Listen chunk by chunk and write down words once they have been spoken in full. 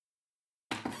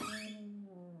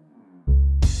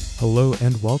Hello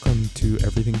and welcome to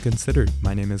Everything Considered.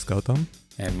 My name is Gautam.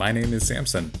 And my name is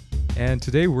Samson. And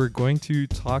today we're going to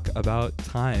talk about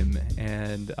time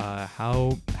and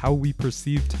how we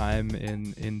perceive time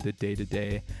in the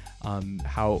day-to-day.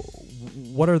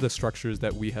 What are the structures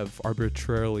that we have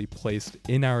arbitrarily placed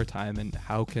in our time, and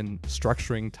how can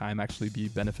structuring time actually be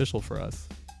beneficial for us?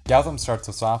 Gautam starts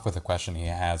us off with a question he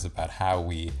has about how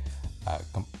we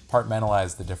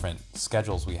compartmentalize the different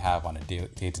schedules we have on a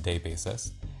day-to-day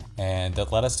basis. And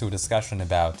that led us to a discussion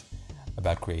about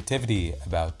creativity,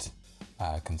 about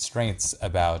constraints,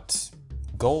 about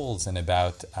goals, and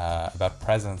about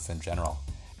presence in general.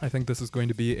 I think this is going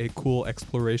to be a cool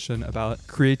exploration about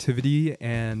creativity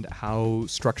and how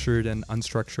structured and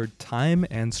unstructured time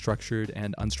and structured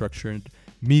and unstructured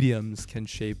mediums can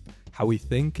shape how we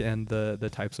think and the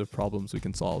types of problems we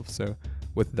can solve. So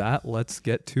with that, let's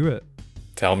get to it.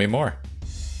 Tell me more.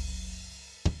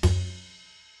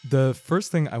 The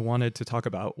first thing I wanted to talk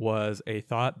about was a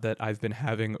thought that I've been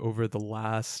having over the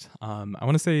last, I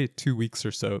want to say 2 weeks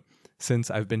or so,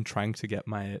 since I've been trying to get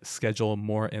my schedule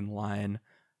more in line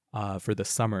for the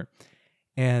summer.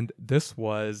 And this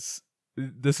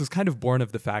is kind of born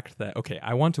of the fact that, okay,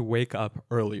 I want to wake up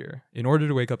earlier. In order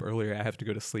to wake up earlier, I have to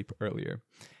go to sleep earlier.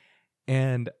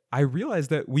 And I realized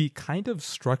that we kind of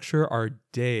structure our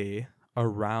day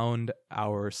around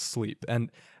our sleep.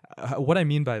 And what I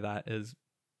mean by that is,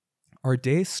 our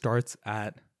day starts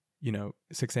at,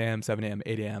 6 a.m., 7 a.m.,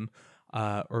 8 a.m.,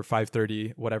 or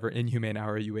 5:30, whatever inhumane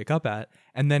hour you wake up at.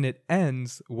 And then it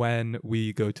ends when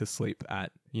we go to sleep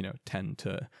at, 10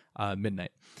 to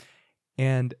midnight.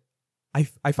 And I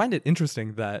find it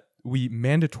interesting that we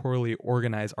mandatorily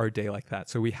organize our day like that.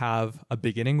 So we have a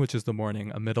beginning, which is the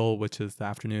morning, a middle, which is the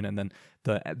afternoon, and then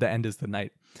the end is the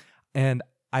night. And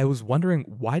I was wondering,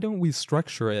 why don't we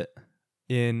structure it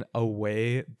in a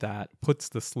way that puts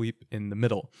the sleep in the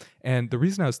middle? And the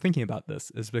reason I was thinking about this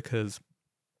is because,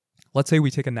 let's say we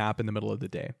take a nap in the middle of the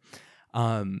day.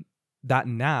 That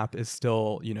nap is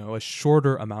still, a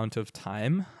shorter amount of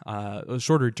time, a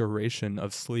shorter duration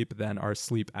of sleep than our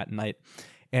sleep at night.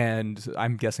 And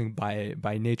I'm guessing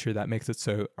by nature that makes it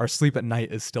so our sleep at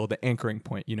night is still the anchoring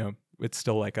point. It's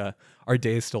still like our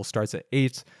day still starts at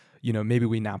 8. Maybe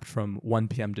we napped from 1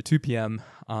 p.m. to 2 p.m.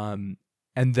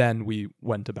 And then we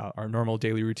went about our normal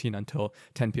daily routine until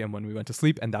 10 p.m. when we went to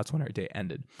sleep, and that's when our day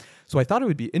ended. So I thought it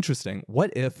would be interesting.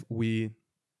 What if we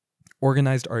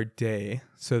organized our day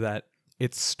so that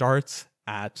it starts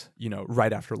at,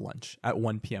 right after lunch at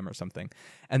 1 p.m. or something.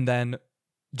 And then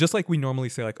just like we normally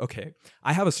say, like, okay,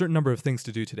 I have a certain number of things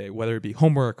to do today, whether it be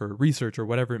homework or research or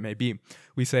whatever it may be.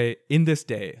 We say in this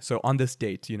day, so on this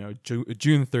date,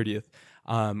 June 30th,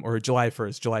 or July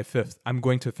 1st, July 5th, I'm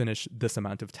going to finish this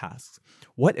amount of tasks.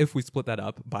 What if we split that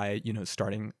up by,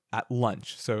 starting at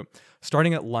lunch? So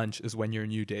starting at lunch is when your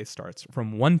new day starts.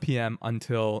 From 1 p.m.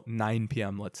 until 9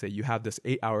 p.m., let's say, you have this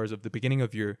 8 hours of the beginning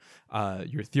of your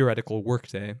theoretical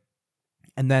workday.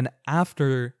 And then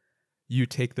after you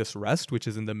take this rest, which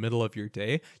is in the middle of your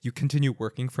day, you continue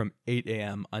working from 8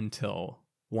 a.m. until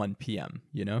 1 p.m.,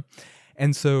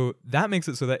 And so that makes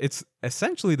it so that it's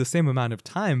essentially the same amount of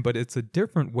time, but it's a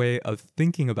different way of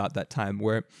thinking about that time,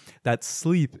 where that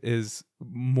sleep is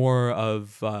more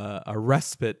of a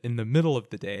respite in the middle of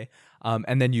the day,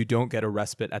 and then you don't get a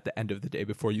respite at the end of the day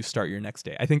before you start your next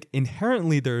day. I think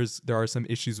inherently there are some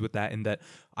issues with that, in that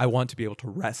I want to be able to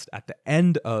rest at the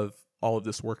end of all of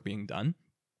this work being done.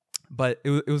 But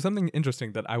it was something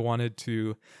interesting that I wanted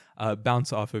to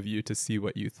bounce off of you to see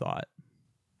what you thought.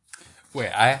 Wait,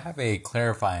 I have a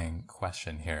clarifying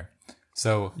question here.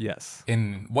 So, yes,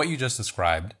 in what you just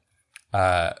described,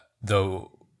 the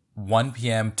 1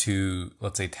 p.m. to,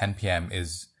 let's say, 10 p.m.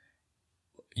 is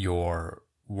your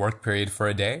work period for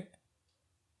a day,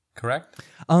 correct?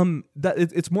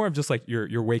 It's more of just like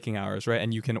your waking hours, right?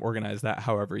 And you can organize that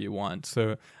however you want.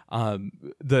 So,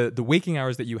 the waking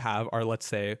hours that you have are, let's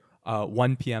say,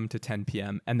 1 p.m. to 10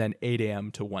 p.m. and then 8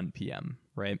 a.m. to 1 p.m.,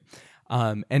 right?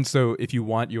 And so if you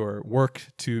want your work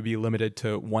to be limited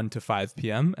to 1 to 5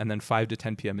 p.m. and then 5 to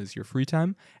 10 p.m. is your free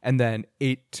time, and then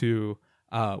 8 to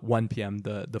 1 p.m.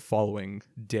 the following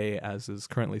day, as is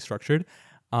currently structured,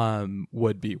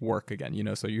 would be work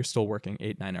again, so you're still working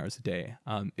 8-9 hours a day.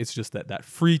 It's just that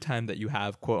free time that you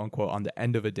have, quote unquote, at the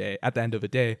end of a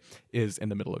day is in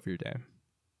the middle of your day.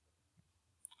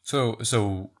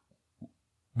 So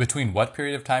between what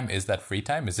period of time is that free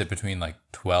time? Is it between like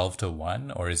 12 to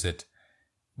 1, or is it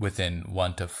within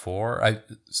 1 to 4?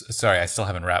 Sorry, I still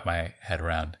haven't wrapped my head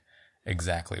around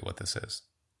exactly what this is.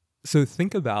 So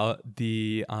think about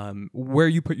the where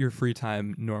you put your free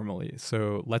time normally.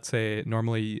 So let's say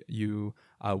normally you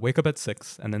wake up at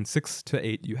 6, and then 6 to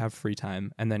 8 you have free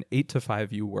time, and then 8 to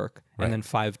 5 you work, Right. and then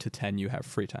 5 to 10 you have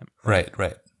free time. Right.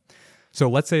 So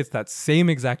let's say it's that same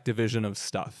exact division of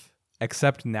stuff,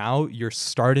 except now you're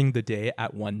starting the day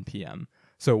at 1 p.m.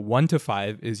 So 1 to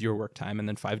 5 is your work time, and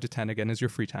then 5 to 10 again is your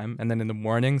free time, and then in the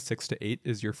morning 6 to 8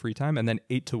 is your free time, and then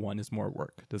 8 to 1 is more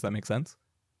work. Does that make sense?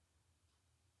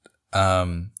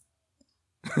 I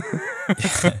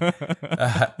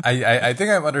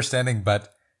think I'm understanding,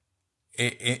 but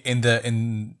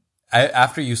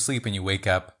after you sleep and you wake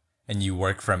up and you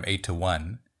work from 8 to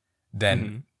 1,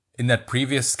 then in that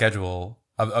previous schedule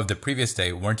of the previous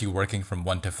day, weren't you working from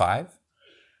 1 to 5?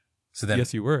 So then,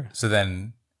 Yes, you were. So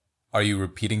then, are you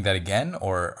repeating that again,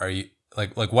 or are you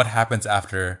like what happens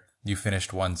after you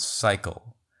finished one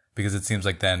cycle? Because it seems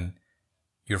like then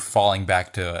you're falling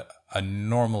back to a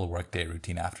normal workday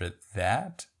routine after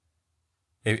that.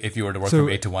 If you were to work from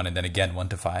 8 to 1 and then again 1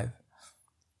 to 5.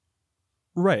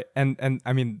 Right. And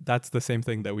I mean, that's the same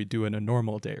thing that we do in a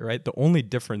normal day, right? The only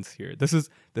difference here, this is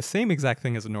the same exact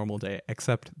thing as a normal day,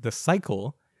 except the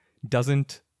cycle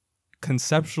doesn't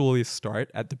conceptually start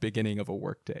at the beginning of a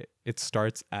workday. It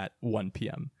starts at 1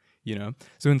 p.m., you know?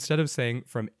 So instead of saying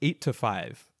from 8 to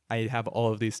 5, I have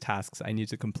all of these tasks I need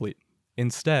to complete.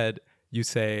 Instead, you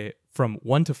say from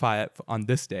 1 to 5 on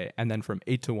this day, and then from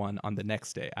 8 to 1 on the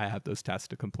next day, I have those tasks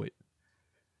to complete.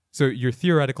 So your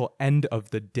theoretical end of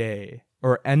the day,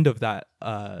 or end of that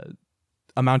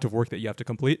amount of work that you have to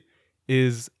complete,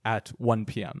 is at 1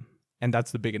 p.m. And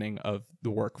that's the beginning of the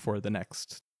work for the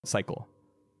next cycle.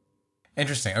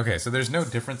 Interesting. Okay, so there's no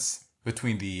difference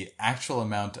between the actual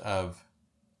amount of,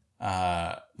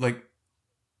 like,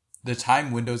 the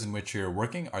time windows in which you're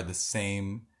working are the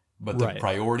same, but the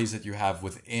priorities that you have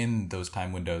within those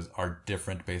time windows are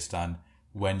different based on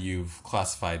when you've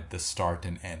classified the start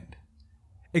and end.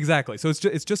 Exactly. So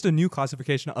it's just a new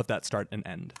classification of that start and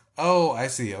end. Oh, I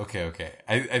see. Okay.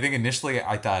 I think initially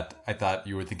I thought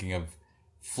you were thinking of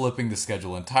flipping the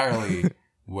schedule entirely.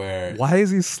 Where why is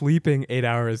he sleeping 8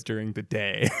 hours during the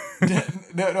day?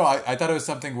 No. I thought it was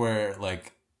something where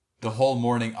like the whole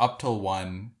morning up till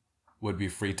 1 would be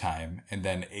free time, and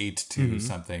then 8 to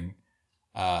something,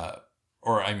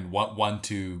 or I mean 1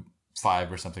 to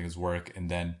 5 or something is work, and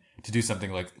then to do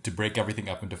something like to break everything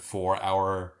up into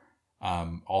 4-hour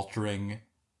altering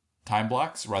time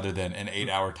blocks rather than an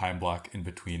 8-hour time block in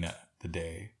between the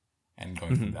day and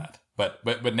going through that.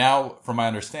 But now, from my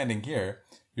understanding here,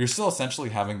 you're still essentially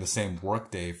having the same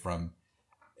workday from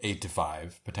 8 to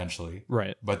 5 potentially,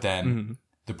 right? But then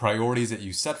the priorities that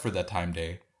you set for that time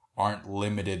day aren't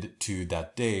limited to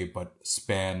that day, but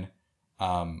span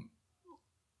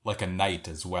like a night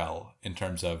as well, in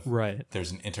terms of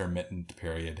there's an intermittent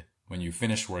period when you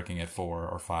finish working at 4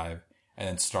 or 5 and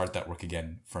then start that work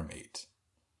again from 8.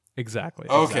 Exactly.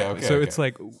 Okay. So it's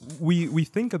like we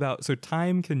think about, so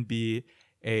time can be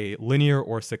a linear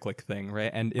or cyclic thing,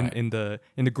 right? And in the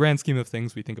grand scheme of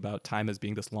things, we think about time as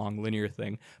being this long linear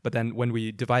thing. But then when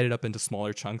we divide it up into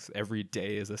smaller chunks, every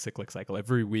day is a cyclic cycle.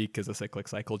 Every week is a cyclic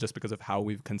cycle, just because of how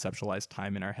we've conceptualized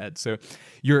time in our head. So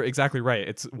you're exactly right.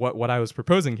 It's what I was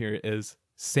proposing here is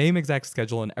same exact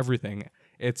schedule and everything.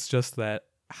 It's just that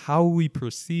how we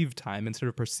perceive time, instead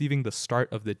of perceiving the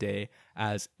start of the day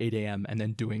as 8 a.m. and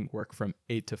then doing work from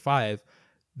 8 to 5,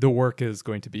 the work is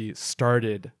going to be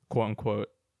started, quote unquote,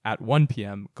 at 1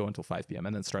 p.m., go until 5 p.m.,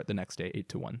 and then start the next day 8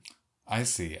 to 1. I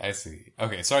see.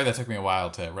 Okay, sorry that took me a while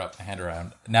to wrap my hand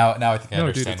around. Now I think I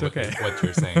understand what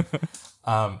you're saying.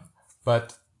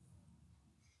 But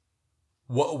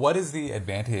what is the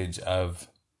advantage of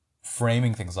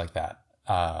framing things like that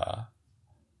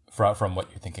from what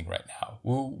you're thinking right now?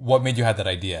 What made you have that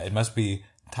idea? It must be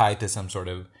tied to some sort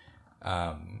of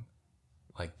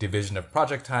like division of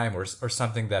project time or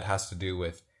something that has to do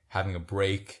with having a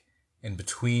break in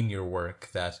between your work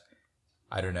that,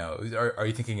 I don't know, are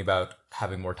you thinking about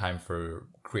having more time for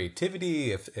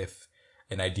creativity if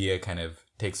an idea kind of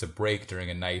takes a break during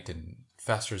a night and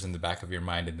festers in the back of your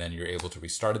mind and then you're able to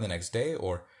restart it the next day?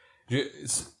 Or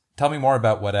tell me more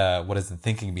about what is the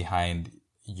thinking behind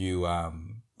you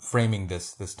framing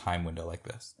this time window like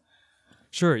this.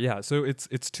 Sure, yeah. So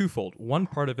it's twofold. One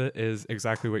part of it is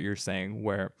exactly what you're saying,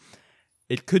 where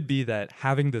it could be that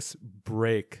having this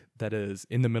break that is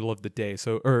in the middle of the day,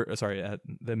 at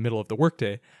the middle of the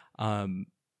workday,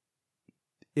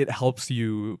 it helps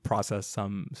you process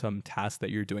some tasks that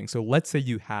you're doing. So let's say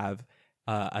you have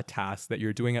a task that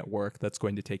you're doing at work that's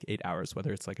going to take 8 hours,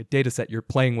 whether it's like a data set you're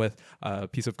playing with, a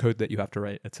piece of code that you have to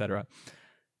write, etc.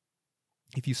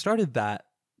 If you started that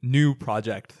new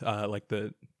project, like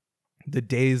the the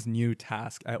day's new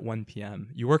task at 1 p.m.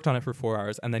 You worked on it for 4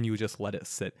 hours and then you just let it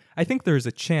sit. I think there's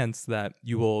a chance that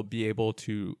you will be able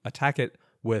to attack it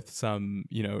with some,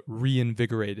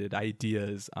 reinvigorated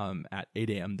ideas at 8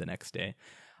 a.m. the next day.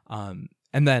 And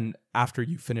then after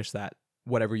you finish that,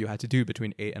 whatever you had to do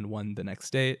between 8 and 1 the next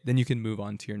day, then you can move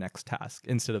on to your next task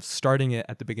instead of starting it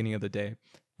at the beginning of the day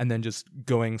and then just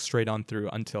going straight on through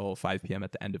until 5 p.m.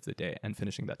 at the end of the day and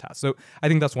finishing that task. So I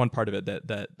think that's one part of it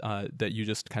that you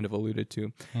just kind of alluded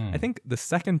to. I think the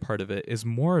second part of it is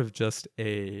more of just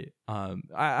I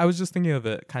was just thinking of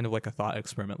it kind of like a thought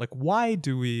experiment. Like, why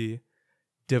do we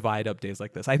divide up days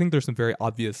like this? I think there's some very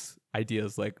obvious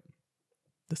ideas, like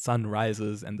the sun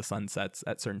rises and the sun sets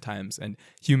at certain times, and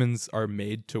humans are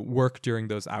made to work during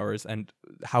those hours. And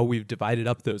how we've divided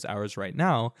up those hours right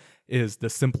now is the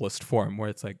simplest form, where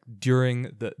it's like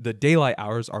during the daylight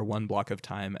hours are one block of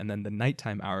time, and then the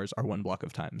nighttime hours are one block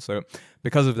of time. So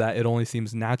because of that, it only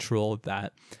seems natural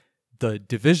that the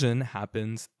division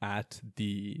happens at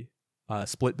the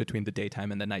split between the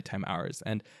daytime and the nighttime hours.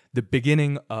 And the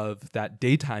beginning of that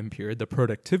daytime period, the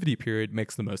productivity period,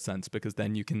 makes the most sense, because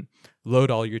then you can load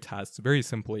all your tasks very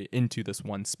simply into this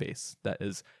one space that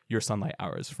is your sunlight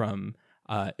hours from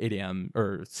 8 a.m.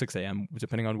 or 6 a.m.,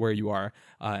 depending on where you are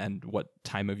and what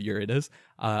time of year it is,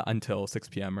 until 6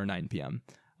 p.m. or 9 p.m.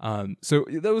 So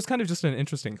that was kind of just an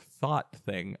interesting thought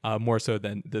thing, more so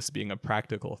than this being a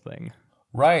practical thing.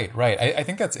 Right. I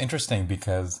think that's interesting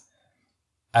because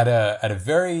at a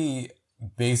very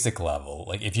basic level,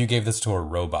 like if you gave this to a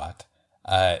robot,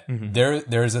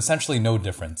 there is essentially no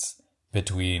difference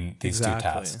between these two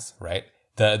tasks, right?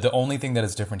 The only thing that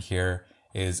is different here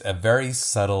is a very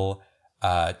subtle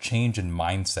change in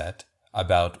mindset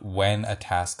about when a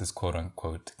task is quote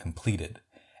unquote completed.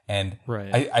 And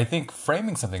I think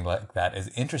framing something like that is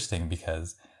interesting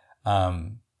because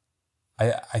I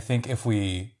think if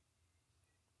we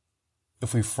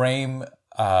frame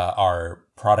our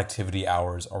productivity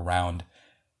hours around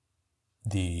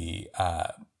the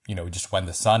just when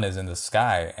the sun is in the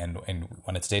sky and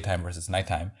when it's daytime versus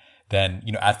nighttime, then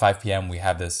at 5 p.m. we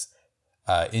have this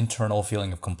internal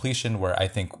feeling of completion where I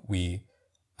think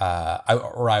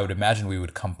I would imagine we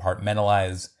would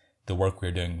compartmentalize the work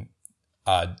we're doing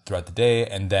throughout the day,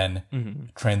 and then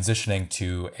transitioning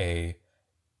to a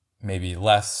maybe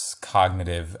less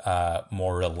cognitive,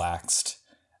 more relaxed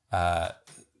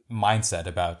mindset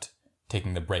about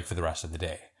taking the break for the rest of the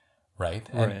day, right?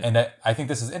 And I think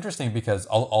this is interesting because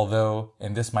although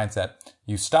in this mindset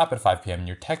you stop at 5 p.m. and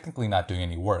you're technically not doing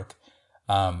any work,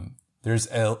 there's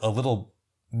a little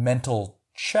mental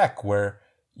check where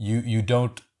you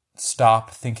don't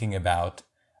stop thinking about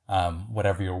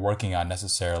whatever you're working on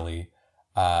necessarily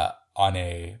on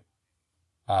a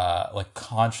like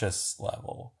conscious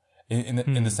level,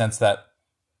 in the sense that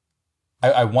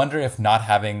I wonder if not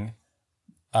having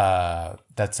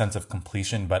that sense of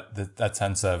completion, but that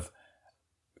sense of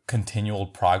continual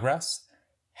progress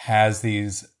has the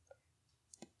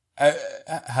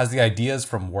ideas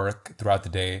from work throughout the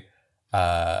day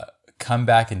come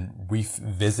back and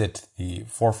revisit the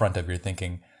forefront of your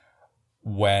thinking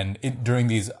during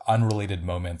these unrelated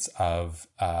moments of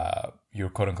your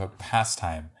quote unquote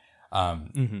pastime,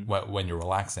 when you're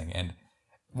relaxing. And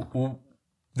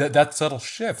that subtle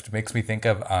shift makes me think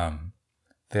of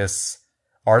this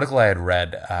article I had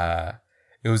read.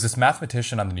 It was this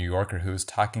mathematician on the New Yorker who was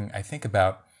talking, I think,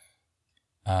 about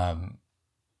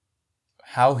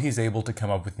how he's able to come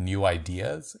up with new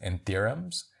ideas and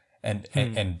theorems,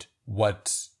 and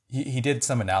what he did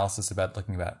some analysis about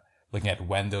looking at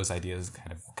when those ideas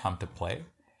kind of come to play.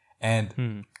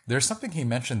 And there's something he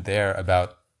mentioned there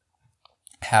about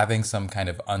having some kind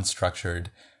of unstructured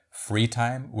free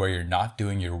time where you're not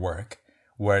doing your work,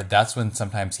 where that's when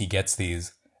sometimes he gets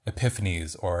these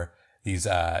epiphanies or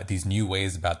these new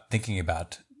ways about thinking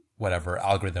about whatever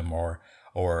algorithm or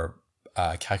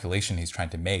calculation he's trying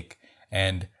to make.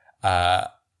 And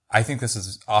I think this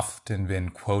has often been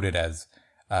quoted as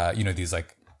these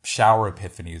like shower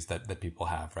epiphanies that people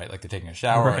have, right? Like they're taking a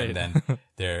shower and then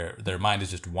their mind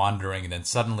is just wandering, and then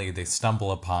suddenly they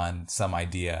stumble upon some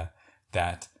idea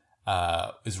that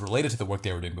is related to the work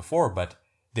they were doing before, but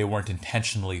they weren't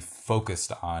intentionally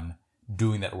focused on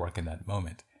doing that work in that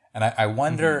moment. And I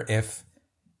wonder if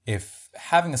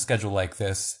having a schedule like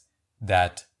this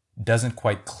that doesn't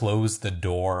quite close the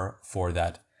door for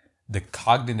the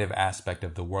cognitive aspect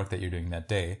of the work that you're doing that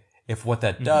day, if what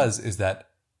that does is that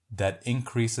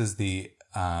increases the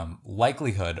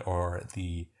likelihood or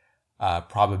the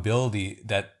probability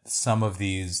that some of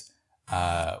these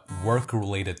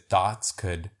work-related thoughts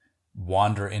could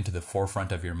wander into the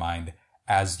forefront of your mind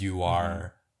as you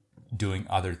are doing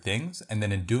other things, and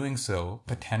then in doing so,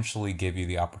 potentially give you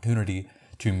the opportunity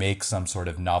to make some sort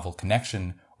of novel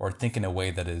connection or think in a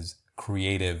way that is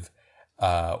creative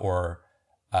or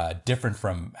different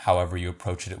from however you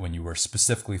approached it when you were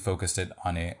specifically focused it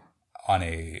on a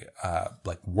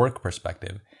like work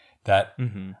perspective that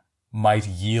might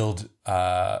yield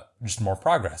just more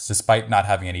progress, despite not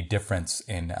having any difference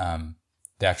in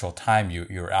the actual time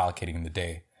you're allocating in the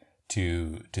day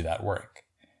to that work.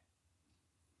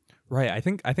 Right. I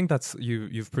think that's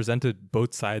you've presented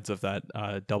both sides of that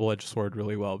double-edged sword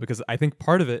really well, because I think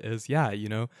part of it is,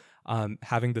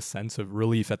 having the sense of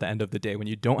relief at the end of the day when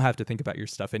you don't have to think about your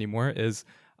stuff anymore is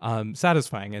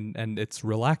satisfying and it's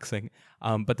relaxing.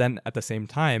 But then at the same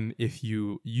time, if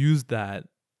you use that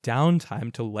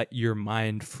downtime to let your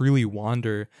mind freely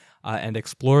wander and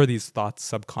explore these thoughts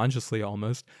subconsciously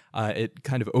almost, it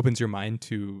kind of opens your mind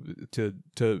to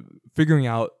figuring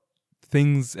out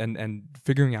things and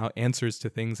figuring out answers to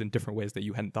things in different ways that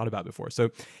you hadn't thought about before.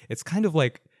 So it's kind of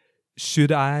like,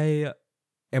 should I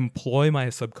employ my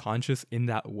subconscious in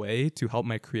that way to help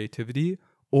my creativity,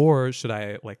 or should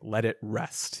I like let it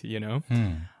rest,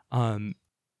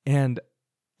 And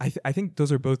I think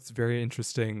those are both very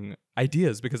interesting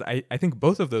ideas, because I think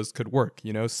both of those could work.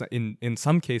 So in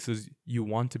some cases you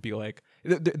want to be like,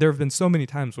 there have been so many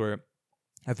times where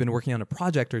I've been working on a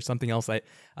project or something else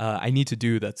I need to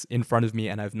do that's in front of me,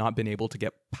 and I've not been able to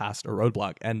get past a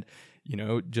roadblock. And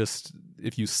just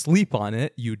if you sleep on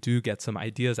it, you do get some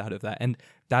ideas out of that. And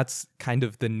that's kind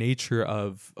of the nature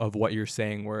of what you're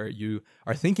saying, where you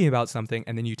are thinking about something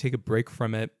and then you take a break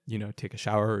from it, take a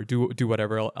shower or do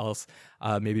whatever else,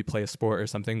 maybe play a sport or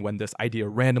something, when this idea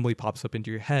randomly pops up into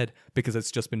your head because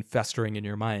it's just been festering in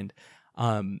your mind.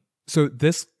 So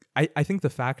this, I think the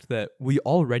fact that we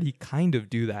already kind of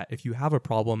do that, if you have a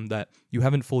problem that you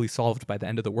haven't fully solved by the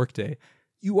end of the workday,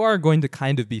 you are going to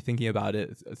kind of be thinking about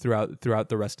it throughout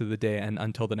the rest of the day and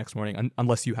until the next morning,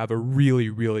 unless you have a really,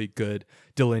 really good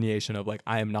delineation of like,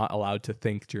 I am not allowed to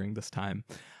think during this time.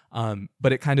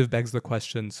 But it kind of begs the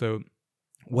question, so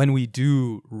when we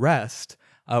do rest,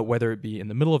 whether it be in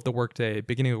the middle of the workday,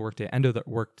 beginning of the workday, end of the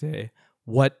workday,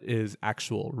 what is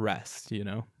actual rest,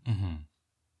 Mm-hmm.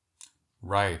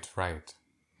 Right.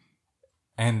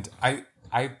 And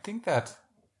I think that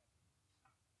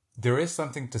there is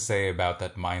something to say about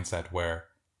that mindset where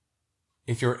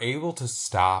if you're able to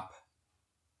stop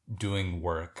doing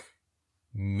work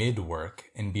mid-work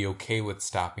and be okay with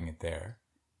stopping it there,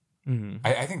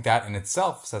 I think that in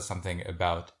itself says something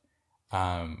about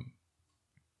a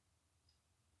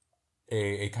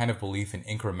kind of belief in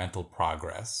incremental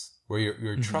progress, where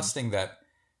you're trusting that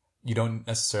you don't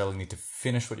necessarily need to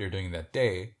finish what you're doing that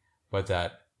day, but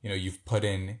that, you've put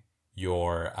in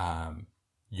your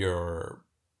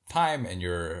time and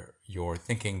your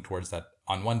thinking towards that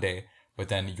on one day, but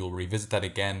then you'll revisit that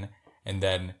again. And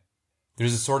then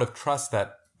there's a sort of trust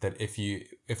that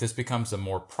if this becomes a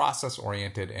more process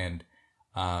oriented and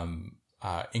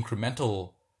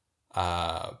incremental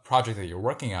project that you're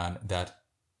working on, that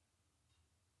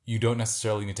you don't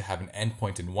necessarily need to have an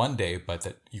endpoint in one day, but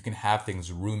that you can have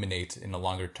things ruminate in a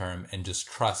longer term, and just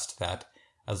trust that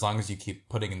as long as you keep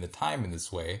putting in the time in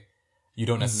this way, you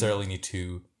don't necessarily need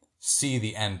to see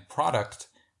the end product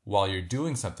while you're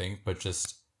doing something, but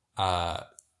just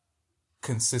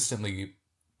consistently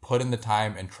put in the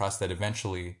time and trust that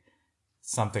eventually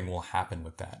something will happen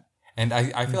with that. And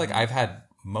I feel like I've had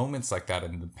moments like that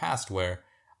in the past where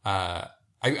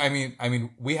I mean,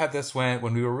 we had this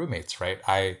when we were roommates, right?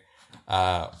 I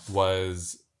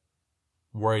was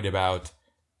worried about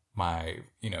my,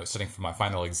 studying for my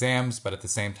final exams, but at the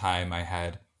same time, I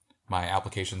had my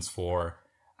applications for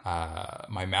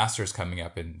my master's coming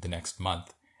up in the next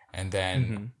month. And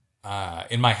then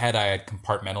in my head, I had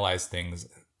compartmentalized things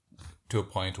to a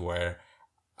point where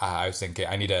I was thinking,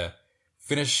 I need to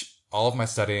finish all of my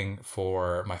studying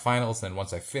for my finals. And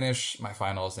once I finish my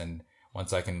finals and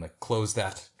once I can close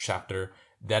that chapter,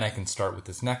 then I can start with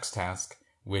this next task,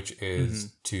 which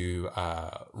is to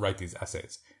write these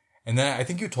essays. And then I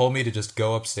think you told me to just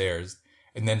go upstairs,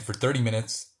 and then for 30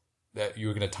 minutes that you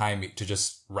were going to time me to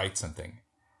just write something.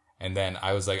 And then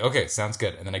I was like, okay, sounds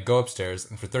good. And then I go upstairs,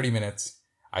 and for 30 minutes,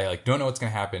 I don't know what's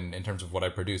going to happen in terms of what I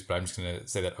produce, but I'm just going to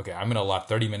say that, okay, I'm going to allot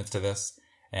 30 minutes to this,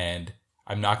 and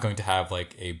I'm not going to have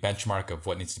a benchmark of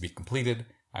what needs to be completed.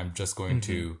 I'm just going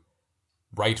to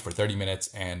write for 30 minutes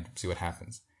and see what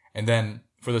happens. And then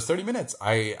for those 30 minutes,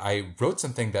 I wrote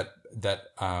something that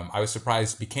I was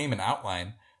surprised became an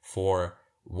outline for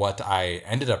what I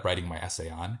ended up writing my essay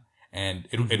on. And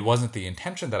it wasn't the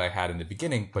intention that I had in the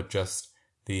beginning, but just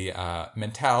the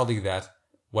mentality that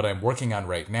what I'm working on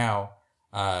right now,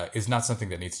 is not something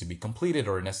that needs to be completed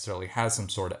or necessarily has some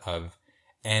sort of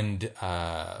end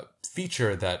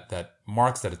feature that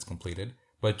marks that it's completed,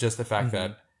 but just the fact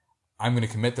that I'm going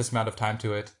to commit this amount of time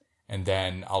to it, and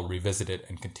then I'll revisit it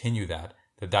and continue that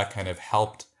kind of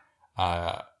helped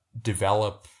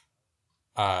develop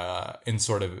in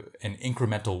sort of an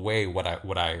incremental way what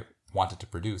I wanted to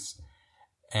produce.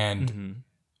 And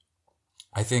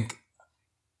I think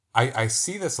I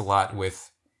see this a lot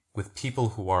with people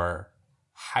who are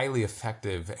highly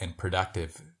effective and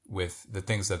productive with the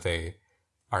things that they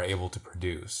are able to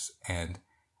produce. And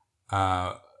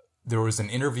there was an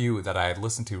interview that I had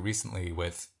listened to recently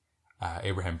with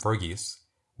Abraham Verghese,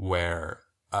 where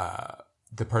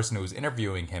the person who was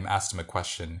interviewing him asked him a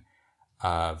question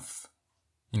of,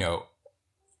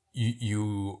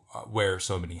 you wear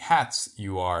so many hats.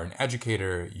 You are an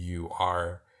educator. You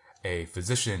are a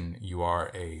physician. You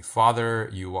are a father.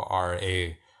 You are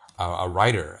a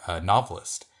writer, a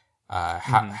novelist.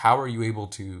 How are you able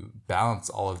to balance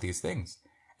all of these things?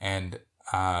 And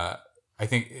I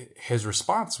think his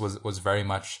response was very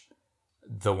much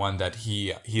the one that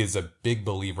he is a big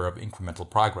believer of incremental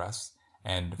progress.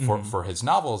 And for his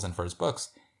novels and for his books,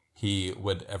 he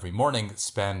would every morning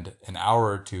spend an hour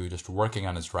or two just working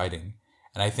on his writing.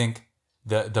 And I think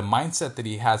the mindset that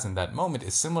he has in that moment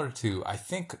is similar to, I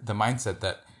think, the mindset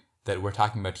that we're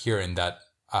talking about here in that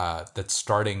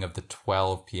starting of the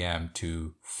 12 p.m.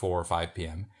 to 4 or 5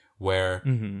 p.m., where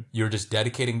you're just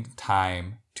dedicating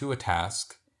time to a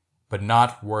task, but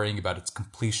not worrying about its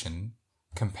completion,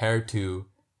 compared to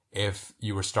if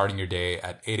you were starting your day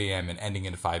at 8 a.m. and ending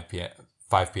at 5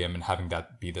 p.m. and having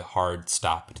that be the hard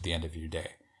stop to the end of your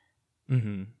day.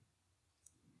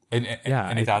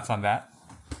 Any thoughts on that?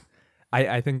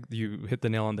 I think you hit the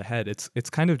nail on the head. It's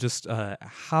kind of just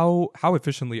how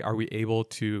efficiently are we able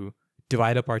to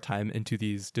divide up our time into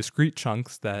these discrete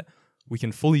chunks that we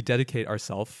can fully dedicate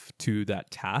ourselves to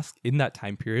that task in that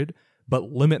time period, but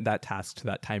limit that task to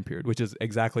that time period, which is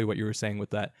exactly what you were saying with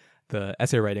the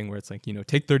essay writing, where it's like,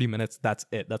 take 30 minutes, that's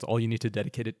it. That's all you need to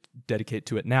dedicate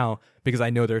to it now, because I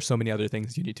know there are so many other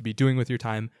things you need to be doing with your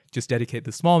time. Just dedicate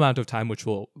the small amount of time, which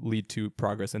will lead to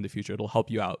progress in the future. It'll help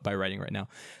you out by writing right now.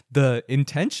 The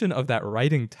intention of that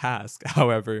writing task,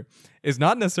 however, is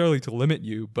not necessarily to limit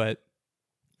you, but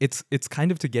it's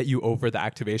kind of to get you over the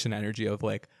activation energy of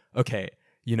like, okay,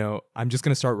 I'm just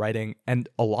going to start writing. And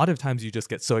a lot of times you just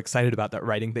get so excited about that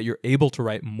writing that you're able to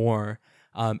write more,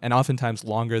 and oftentimes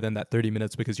longer than that 30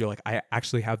 minutes, because you're like, I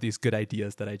actually have these good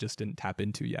ideas that I just didn't tap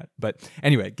into yet. But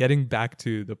anyway, getting back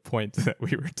to the point that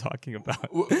we were talking about.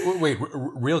 Wait,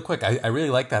 real quick. I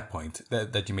really like that point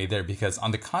that you made there, because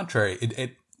on the contrary,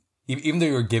 it even though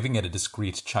you're giving it a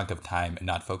discrete chunk of time and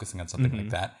not focusing on something like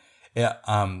that,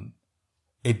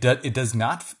 it does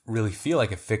not really feel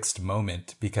like a fixed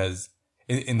moment, because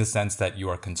in the sense that you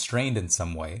are constrained in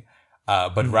some way,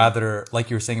 but rather, like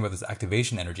you were saying about this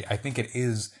activation energy, I think it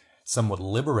is somewhat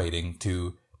liberating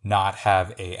to not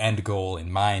have a end goal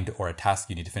in mind or a task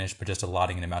you need to finish, but just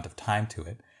allotting an amount of time to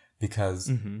it.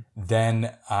 Because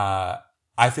then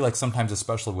I feel like sometimes,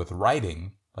 especially with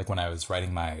writing, like when I was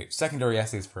writing my secondary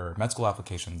essays for med school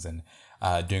applications and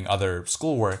doing other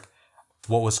schoolwork,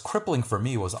 what was crippling for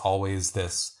me was always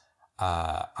this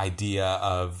idea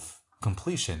of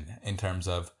completion, in terms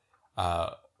of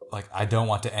like, I don't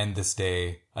want to end this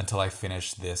day until I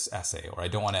finish this essay, or I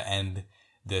don't want to end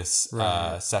this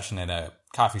session in a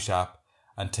coffee shop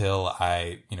until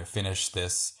I finish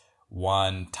this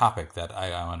one topic that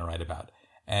I want to write about.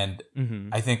 And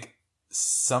I think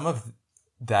some of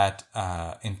that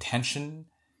intention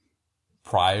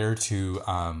prior to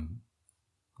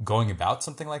going about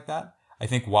something like that, I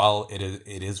think while it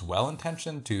is well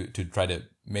intentioned to try to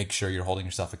make sure you're holding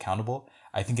yourself accountable,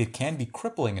 I think it can be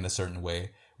crippling in a certain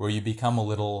way, where you become a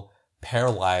little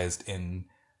paralyzed in,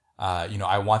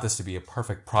 I want this to be a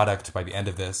perfect product by the end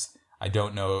of this. I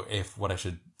don't know if what I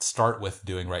should start with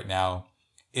doing right now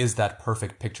is that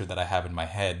perfect picture that I have in my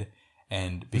head.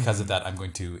 And because of that, I'm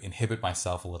going to inhibit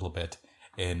myself a little bit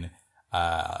in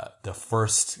the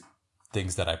first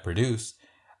things that I produce.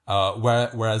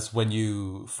 Whereas when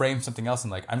you frame something else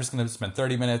and like, I'm just going to spend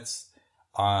 30 minutes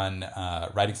on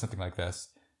writing something like this,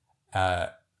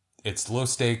 it's low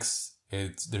stakes,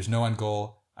 there's no end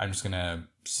goal, I'm just going to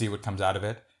see what comes out of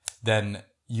it, then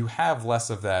you have less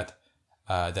of that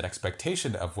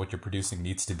expectation of what you're producing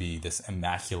needs to be this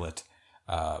immaculate,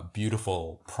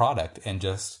 beautiful product, and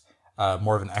just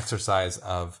more of an exercise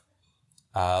of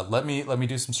let me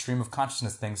do some stream of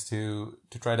consciousness things to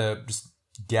try to just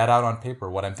get out on paper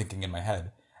what I'm thinking in my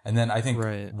head. And then I think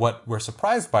what we're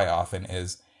surprised by often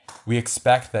is we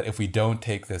expect that if we don't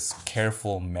take this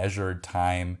careful, measured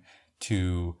time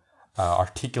to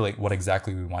articulate what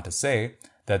exactly we want to say,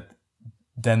 that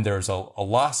then there's a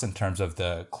loss in terms of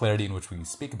the clarity in which we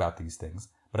speak about these things.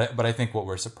 But I think what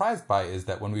we're surprised by is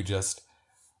that when we just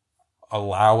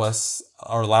allow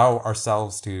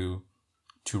ourselves to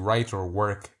write or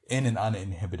work in an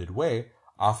uninhibited way,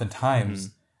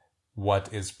 oftentimes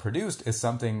what is produced is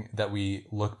something that we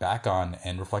look back on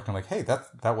and reflect on, like, hey,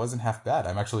 that wasn't half bad.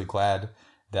 I'm actually glad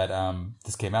that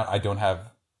this came out. I don't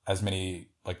have as many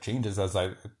like changes as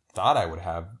I thought I would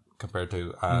have compared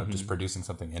to just producing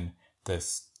something in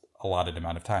this allotted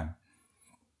amount of time.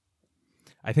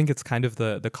 I think it's kind of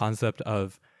the concept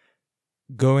of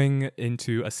going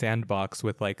into a sandbox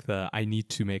with like the I need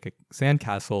to make a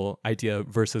sandcastle idea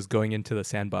versus going into the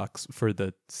sandbox for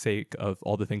the sake of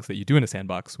all the things that you do in a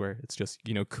sandbox, where it's just,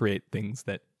 create things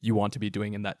that you want to be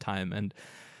doing in that time. And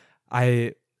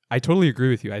I totally agree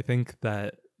with you. I think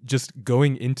that just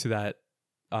going into that,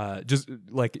 just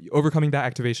like overcoming that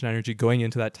activation energy, going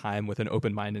into that time with an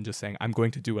open mind and just saying, I'm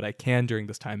going to do what I can during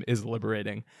this time is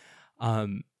liberating.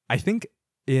 I think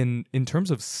in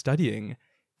terms of studying,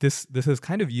 this has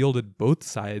kind of yielded both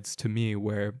sides to me,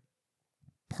 where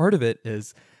part of it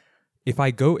is if I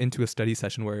go into a study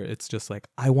session where it's just like,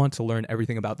 I want to learn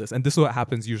everything about this. And this is what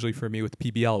happens usually for me with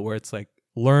PBL, where it's like,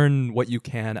 learn what you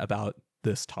can about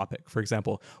this topic. For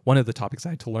example, one of the topics I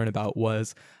had to learn about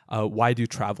was why do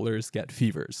travelers get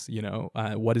fevers?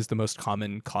 What is the most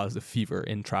common cause of fever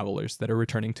in travelers that are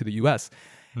returning to the US?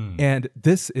 And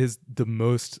this is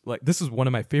this is one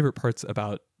of my favorite parts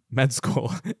about med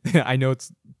school. I know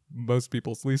it's most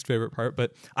people's least favorite part,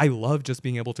 but I love just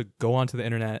being able to go onto the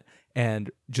internet and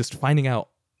just finding out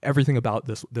everything about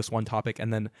this one topic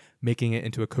and then making it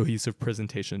into a cohesive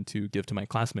presentation to give to my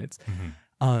classmates.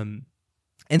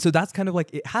 And so that's kind of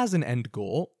like, it has an end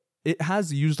goal. It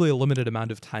has usually a limited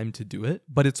amount of time to do it,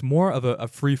 but it's more of a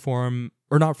free form,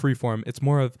 or not free form. It's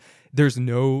more of, there's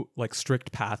no like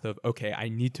strict path of, okay, I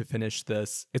need to finish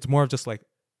this. It's more of just like,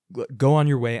 go on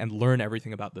your way and learn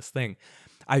everything about this thing.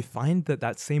 I find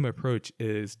that same approach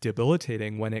is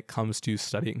debilitating when it comes to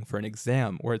studying for an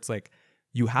exam, where it's like,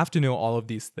 you have to know all of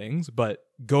these things, but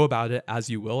go about it as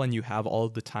you will, and you have all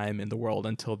of the time in the world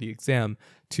until the exam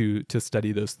to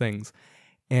study those things.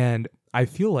 And I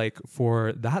feel like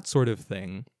for that sort of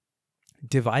thing,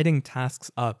 dividing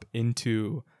tasks up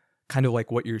into kind of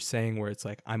like what you're saying, where it's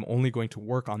like, I'm only going to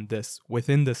work on this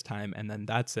within this time, and then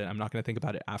that's it. I'm not going to think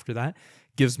about it after that.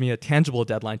 Gives me a tangible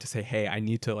deadline to say, hey, I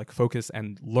need to like focus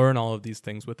and learn all of these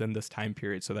things within this time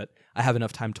period so that I have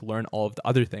enough time to learn all of the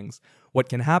other things. What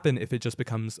can happen if it just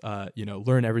becomes,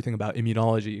 learn everything about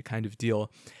immunology kind of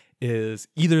deal, is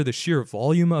either the sheer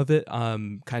volume of it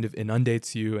kind of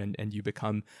inundates you and you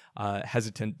become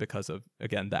hesitant because of,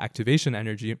 again, the activation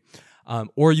energy,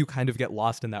 or you kind of get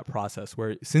lost in that process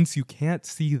where, since you can't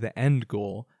see the end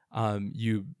goal,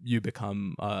 you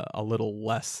become a little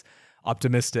less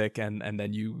optimistic, and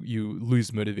then you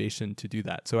lose motivation to do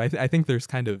that. So I think there's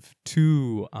kind of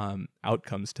two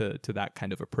outcomes to that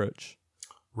kind of approach.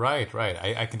 Right.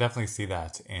 I can definitely see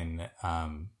that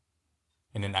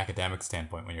in an academic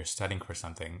standpoint, when you're studying for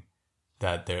something,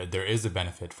 that there is a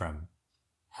benefit from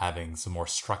having some more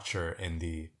structure in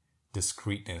the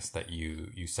discreteness that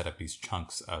you set up these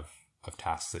chunks of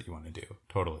tasks that you want to do.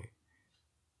 Totally.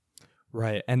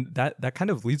 Right. And that kind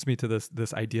of leads me to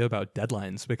this idea about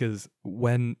deadlines, because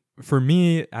for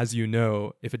me, as you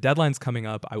know, if a deadline's coming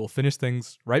up, I will finish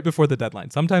things right before the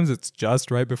deadline. Sometimes it's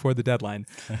just right before the deadline,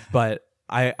 but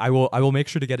I will make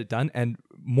sure to get it done. And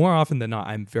more often than not,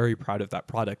 I'm very proud of that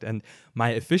product. And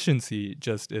my efficiency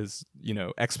just is,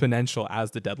 exponential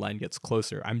as the deadline gets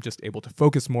closer. I'm just able to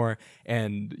focus more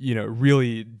and,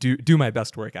 really do my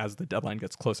best work as the deadline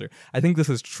gets closer. I think this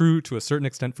is true to a certain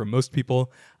extent for most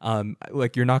people.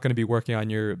 Like, you're not going to be working on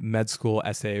your med school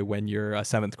essay when you're a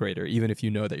 7th grader, even if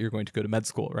you know that you're going to go to med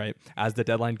school, right? As the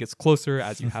deadline gets closer,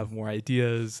 as you have more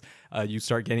ideas, you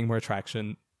start gaining more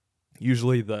traction.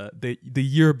 Usually the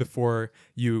year before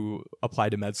you apply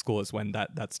to med school is when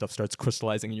that stuff starts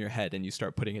crystallizing in your head and you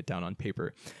start putting it down on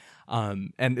paper.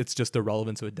 And it's just the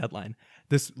relevance of a deadline.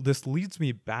 This leads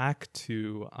me back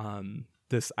to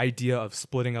this idea of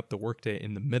splitting up the workday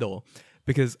in the middle,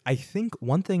 because I think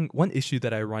one issue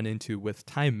that I run into with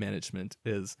time management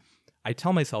is I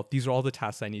tell myself these are all the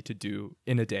tasks I need to do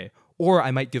in a day. Or I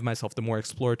might give myself the more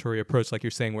exploratory approach, like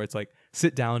you're saying, where it's like,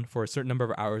 sit down for a certain number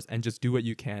of hours and just do what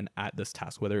you can at this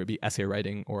task, whether it be essay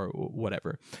writing or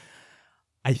whatever.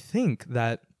 I think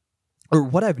that, or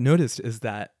what I've noticed is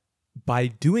that by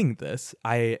doing this,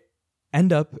 I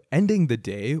end up ending the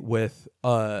day with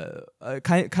a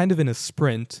kind of in a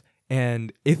sprint.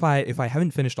 And if I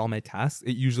haven't finished all my tasks,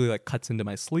 it usually like cuts into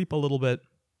my sleep a little bit.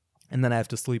 and then I have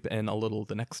to sleep in a little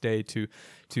the next day to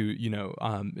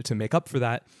to make up for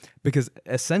that, because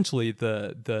essentially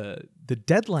the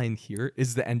deadline here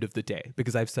is the end of the day,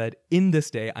 because I've said in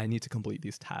this day I need to complete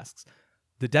these tasks.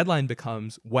 The deadline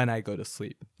becomes when I go to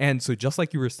sleep. And so just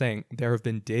like you were saying, there have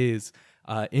been days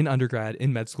in undergrad,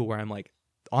 in med school, where I'm like,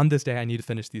 on this day I need to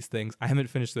finish these things. I haven't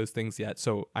finished those things yet,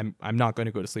 so I'm not going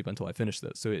to go to sleep until I finish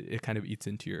those. So it kind of eats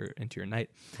into your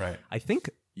night. Right. I think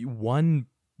one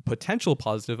potential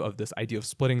positive of this idea of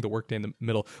splitting the workday in the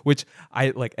middle, which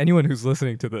I like, anyone who's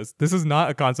listening to this is not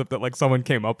a concept that like someone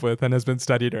came up with and has been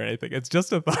studied or anything. It's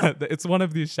just a thought. It's one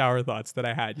of these shower thoughts that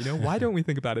I had, why don't we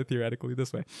think about it theoretically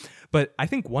this way? But I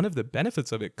think one of the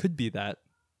benefits of it could be that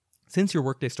since your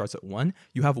workday starts at 1,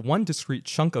 you have one discrete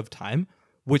chunk of time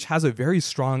which has a very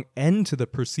strong end to the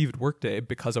perceived workday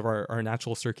because of our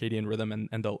natural circadian rhythm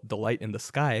and the light in the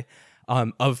sky,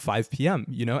 of 5 p.m.,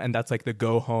 and that's like the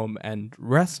go home and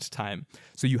rest time.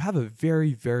 So you have a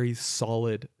very, very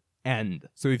solid end.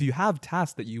 So if you have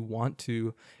tasks that you want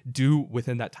to do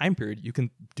within that time period, you can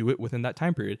do it within that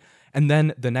time period. And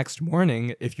then the next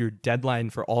morning, if your deadline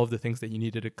for all of the things that you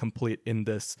needed to complete in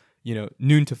this,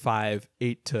 noon to 5,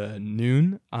 8 to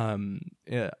noon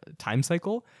time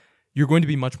cycle, you're going to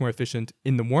be much more efficient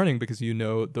in the morning because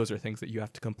those are things that you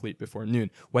have to complete before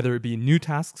noon, whether it be new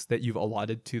tasks that you've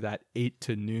allotted to that 8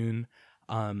 to noon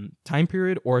time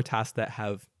period, or tasks that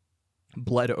have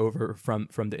bled over from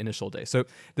the initial day. So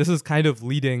this is kind of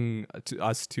leading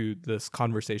us to this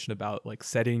conversation about like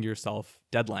setting yourself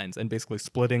deadlines and basically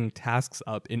splitting tasks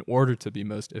up in order to be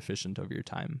most efficient of your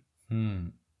time.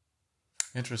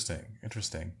 Interesting.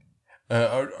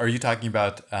 Are you talking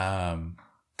about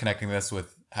connecting this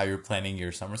with how you're planning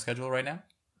your summer schedule right now?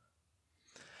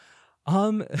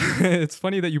 It's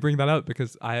funny that you bring that up,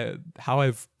 because how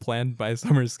I've planned my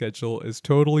summer schedule is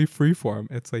totally freeform.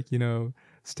 It's like,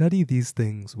 study these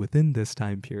things within this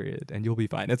time period and you'll be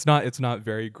fine. It's not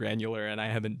very granular, and I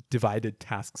haven't divided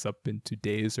tasks up into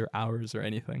days or hours or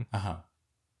anything.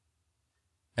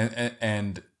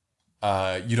 And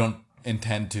you don't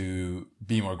intend to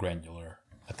be more granular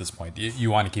at this point.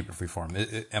 You want to keep it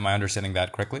freeform. Am I understanding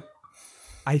that correctly?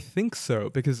 I think so,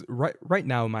 because right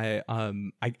now my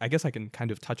I guess I can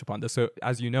kind of touch upon this. So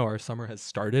as you know, our summer has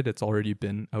started. It's already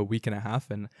been a week and a half,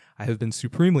 and I have been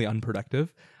supremely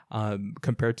unproductive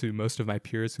compared to most of my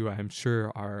peers, who I'm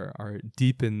sure are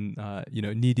deep in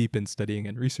knee deep in studying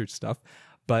and research stuff.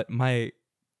 But I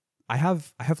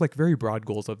have like very broad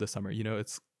goals of the summer.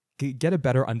 It's get a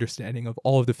better understanding of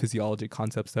all of the physiology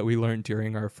concepts that we learned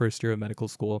during our first year of medical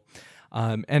school.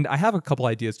 And I have a couple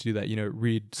ideas to do that,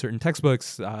 read certain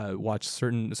textbooks, watch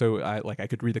certain, so I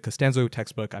could read the Costanzo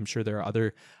textbook. I'm sure there are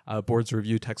other boards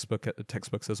review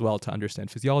textbooks as well to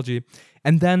understand physiology.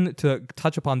 And then to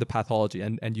touch upon the pathology.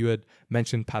 And you had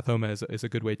mentioned pathoma is a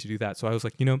good way to do that. So I was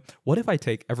like, what if I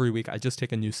take every week, I just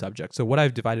take a new subject? So what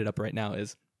I've divided up right now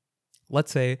is,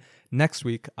 let's say next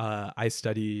week I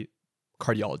study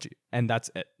cardiology, and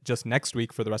that's it. Just next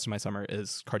week for the rest of my summer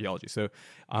is cardiology. So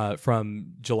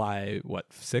from July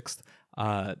 6th,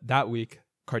 that week,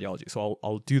 cardiology. So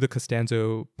I'll do the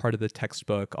Costanzo part of the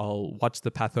textbook. I'll watch the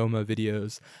pathoma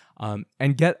videos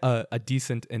and get a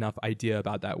decent enough idea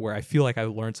about that where I feel like I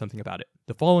learned something about it.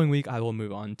 The following week, I will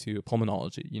move on to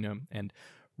pulmonology, and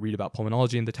read about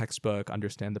pulmonology in the textbook,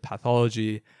 understand the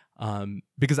pathology,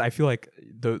 because I feel like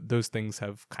those things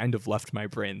have kind of left my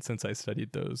brain since I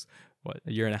studied those,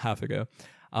 a year and a half ago.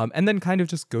 And then kind of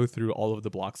just go through all of the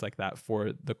blocks like that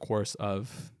for the course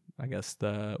of, I guess,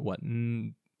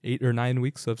 8 or 9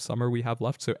 weeks of summer we have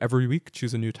left. So every week,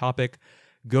 choose a new topic,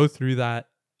 go through that,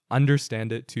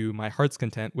 understand it to my heart's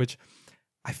content, which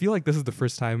I feel like this is the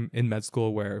first time in med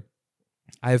school where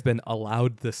I have been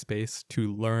allowed the space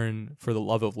to learn for the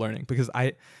love of learning, because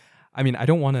I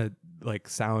don't want to like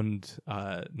sound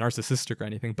narcissistic or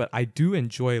anything, but I do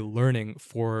enjoy learning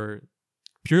for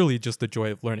purely just the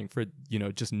joy of learning. For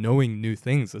just knowing new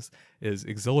things is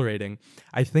exhilarating.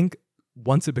 I think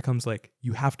once it becomes like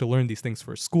you have to learn these things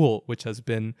for school, which has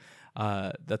been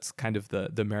that's kind of the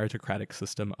meritocratic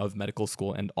system of medical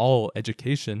school and all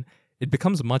education, it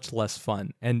becomes much less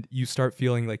fun, and you start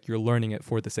feeling like you're learning it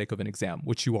for the sake of an exam,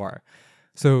 which you are.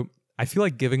 So I feel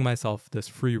like giving myself this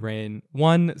free rein,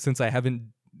 one, since I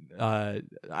haven't, I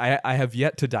have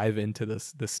yet to dive into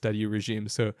this study regime.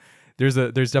 So there's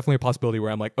definitely a possibility where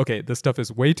I'm like, okay, this stuff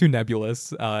is way too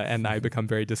nebulous, and I become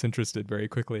very disinterested very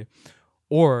quickly.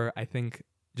 Or I think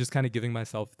just kind of giving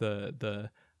myself the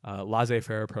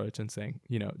laissez-faire approach and saying,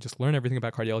 just learn everything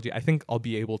about cardiology. I think I'll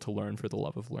be able to learn for the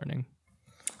love of learning.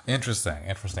 Interesting.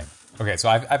 Okay, so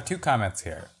I have two comments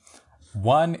here.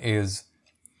 One is,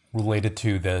 related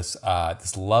to this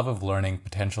love of learning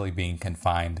potentially being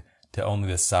confined to only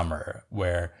the summer,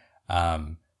 where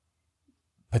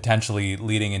potentially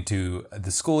leading into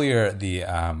the school year, the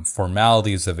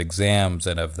formalities of exams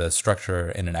and of the structure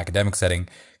in an academic setting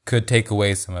could take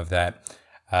away some of that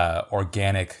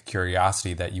organic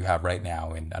curiosity that you have right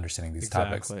now in understanding these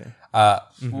topics.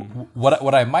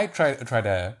 What I might try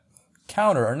to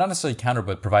counter, or not necessarily counter,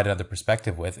 but provide another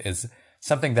perspective with, is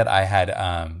something that I had,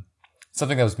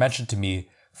 something that was mentioned to me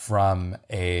from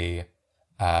a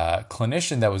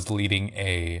clinician that was leading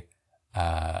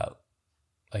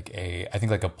I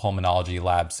think like a pulmonology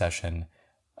lab session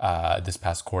this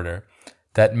past quarter,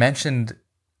 that mentioned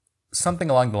something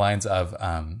along the lines of,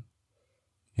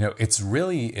 it's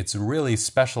really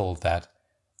special that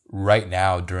right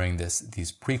now during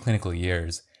these preclinical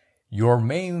years, your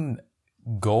main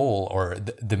goal or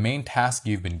the main task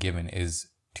you've been given is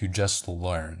to just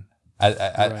learn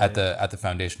at the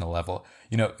foundational level.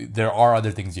 There are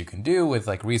other things you can do with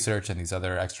like research and these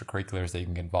other extracurriculars that you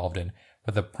can get involved in,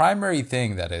 but the primary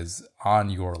thing that is on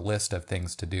your list of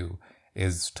things to do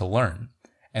is to learn.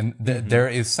 And there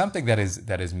is something that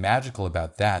is magical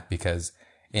about that, because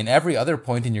in every other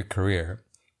point in your career,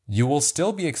 you will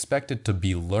still be expected to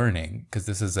be learning, because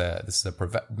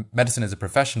medicine is a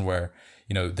profession where,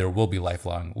 there will be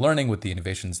lifelong learning with the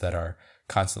innovations that are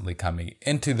constantly coming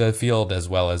into the field, as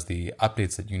well as the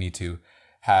updates that you need to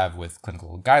have with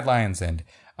clinical guidelines and,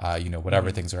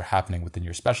 whatever things are happening within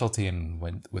your specialty and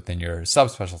within your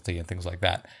subspecialty and things like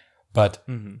that. But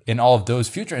in all of those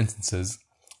future instances,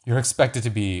 you're expected to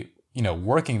be,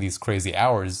 working these crazy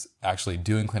hours, actually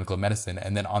doing clinical medicine,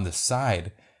 and then on the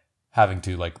side, having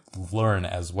to like learn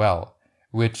as well,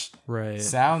 which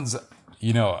sounds,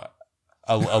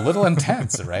 a little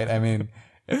intense, right? I mean,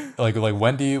 like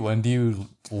when do you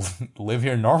live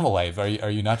your normal life? Are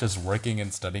you not just working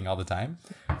and studying all the time?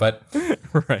 But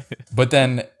But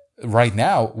then right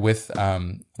now, with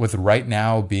right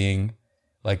now being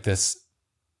like this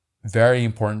very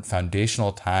important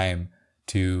foundational time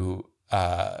to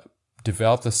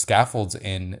develop the scaffolds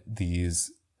in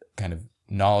these kind of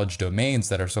knowledge domains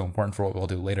that are so important for what we'll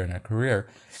do later in our career,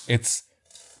 it's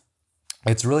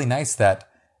really nice that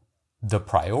the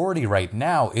priority right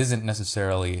now isn't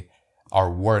necessarily our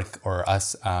work or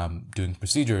us doing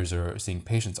procedures or seeing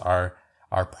patients. Our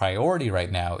priority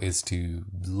right now is to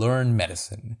learn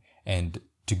medicine and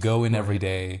to go in every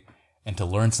day and to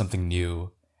learn something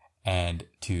new and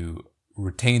to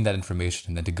retain that information,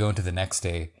 and then to go into the next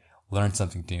day, learn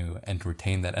something new and to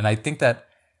retain that. And I think that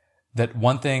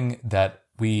one thing that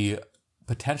we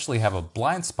potentially have a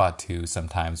blind spot to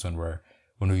sometimes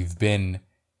when we've been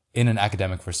in an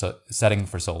academic setting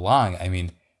for so long. I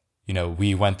mean,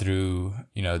 we went through,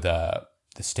 the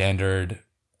standard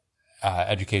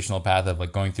educational path of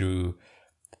like going through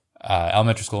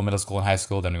elementary school, middle school, and high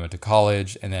school. Then we went to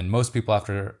college, and then most people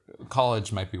after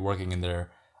college might be working in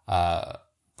their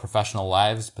professional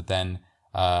lives, but then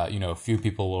a few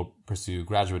people will pursue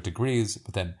graduate degrees.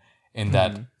 But then in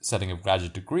that setting of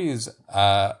graduate degrees,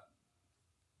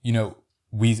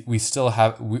 we still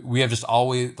have we have just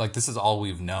always, like, this is all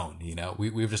we've known.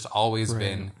 We've just always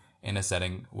been in a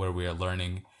setting where we are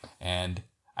learning, and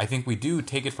I think we do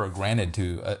take it for granted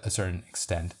to a certain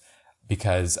extent,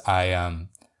 because I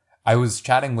was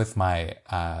chatting with my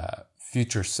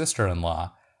future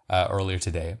sister-in-law earlier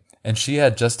today, and she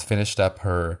had just finished up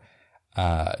her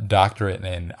doctorate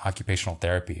in occupational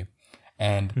therapy.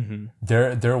 And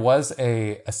there was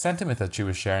a sentiment that she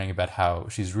was sharing about how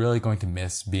she's really going to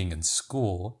miss being in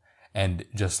school and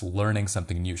just learning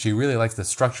something new. She really likes the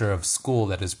structure of school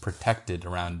that is protected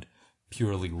around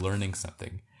purely learning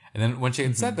something. And then when she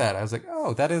had said that, I was like,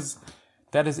 oh, that is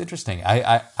interesting.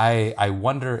 I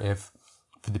wonder if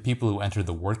for the people who enter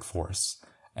the workforce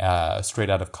straight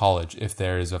out of college, if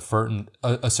there is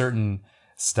a certain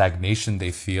stagnation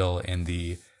they feel in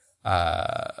the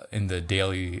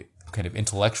daily kind of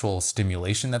intellectual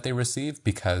stimulation that they receive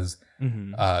because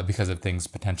of things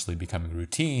potentially becoming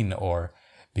routine, or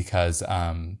because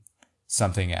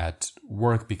something at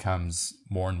work becomes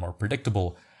more and more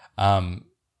predictable.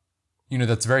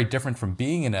 That's very different from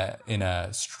being in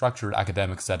a structured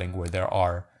academic setting where there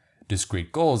are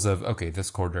discrete goals of, okay, this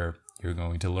quarter you're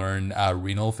going to learn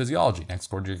renal physiology, next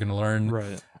quarter you're going to learn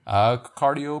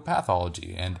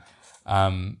cardiopathology, and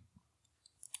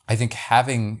I think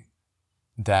having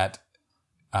that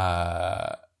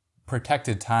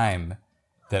protected time,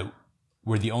 that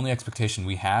where the only expectation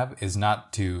we have is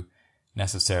not to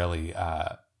necessarily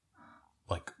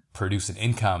like produce an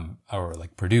income or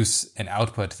like produce an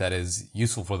output that is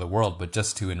useful for the world, but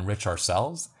just to enrich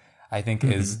ourselves, I think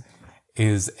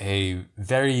is a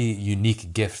very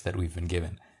unique gift that we've been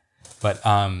given. But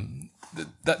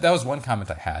that was one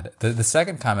comment I had. The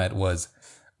second comment was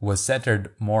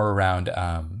centered more around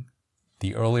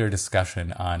the earlier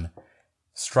discussion on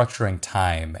structuring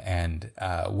time and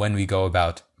when we go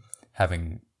about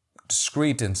having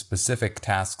discrete and specific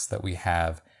tasks that we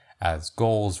have as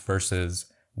goals versus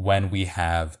when we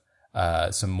have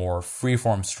some more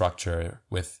freeform structure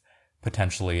with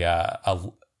potentially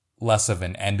a less of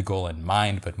an end goal in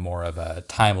mind, but more of a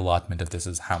time allotment of this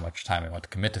is how much time I want to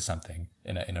commit to something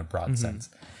in a broad sense.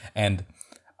 And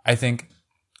I think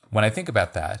when I think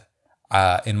about that,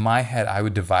 in my head, I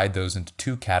would divide those into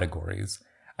two categories.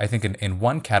 I think in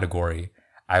one category,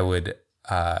 I would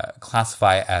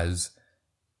classify as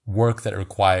work that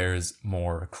requires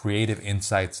more creative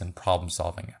insights and problem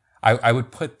solving. I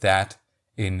would put that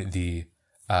in the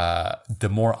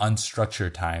more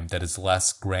unstructured time that is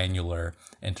less granular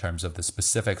in terms of the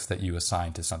specifics that you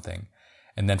assign to something.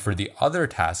 And then for the other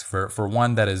task, for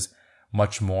one that is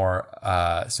much more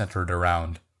centered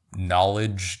around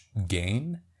knowledge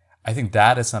gain, I think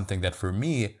that is something that for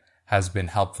me has been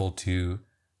helpful to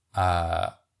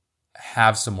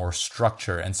have some more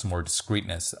structure and some more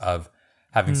discreteness of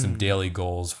having some daily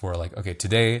goals for like, okay,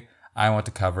 today I want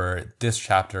to cover this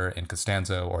chapter in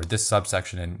Costanzo or this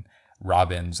subsection in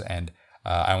Robbins, and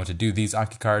I want to do these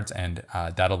Anki cards, and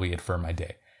that'll be it for my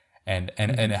day. And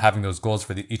having those goals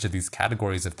for each of these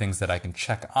categories of things that I can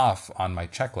check off on my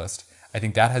checklist, I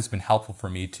think that has been helpful for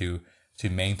me to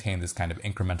maintain this kind of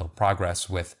incremental progress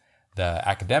with the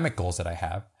academic goals that I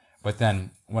have. But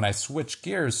then when I switch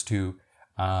gears to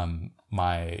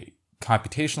my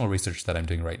computational research that I'm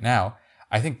doing right now,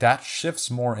 I think that shifts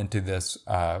more into this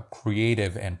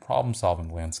creative and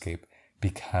problem-solving landscape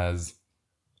because,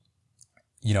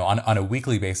 you know, on a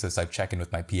weekly basis, I check in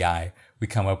with my PI. We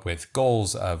come up with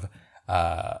goals of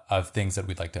things that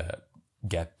we'd like to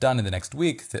get done in the next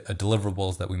week,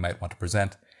 deliverables that we might want to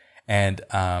present. And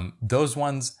those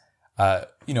ones,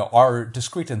 you know, are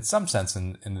discrete in some sense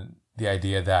in the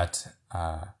idea that,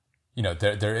 you know,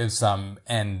 there is some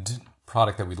end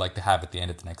product that we'd like to have at the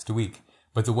end of the next week.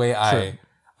 But the way I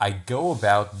go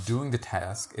about doing the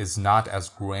task is not as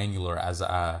granular as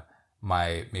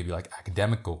my maybe like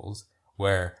academic goals,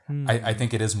 where I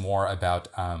think it is more about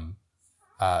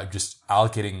just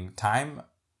allocating time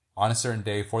on a certain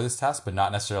day for this task, but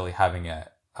not necessarily having a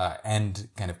end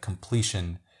kind of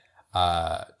completion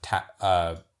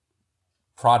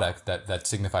product that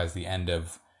signifies the end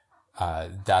of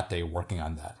that day working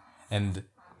on that. And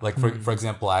like for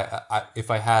example, I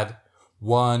if I had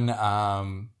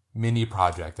one mini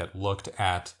project that looked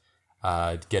at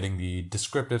getting the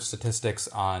descriptive statistics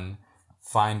on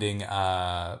finding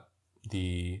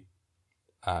the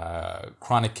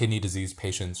chronic kidney disease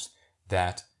patients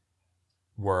that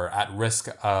were at risk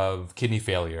of kidney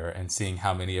failure and seeing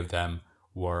how many of them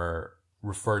were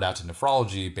referred out to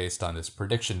nephrology based on this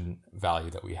prediction value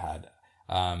that we had.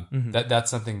 That's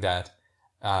something that,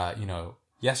 you know,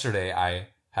 yesterday I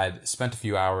had spent a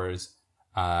few hours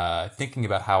thinking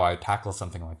about how I tackle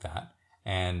something like that,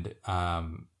 and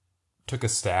took a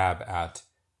stab at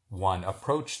one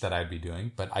approach that I'd be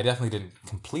doing, but I definitely didn't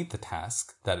complete the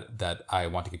task that I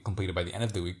want to get completed by the end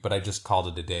of the week, but I just called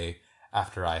it a day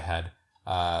after I had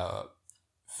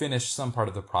finished some part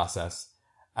of the process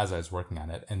as I was working on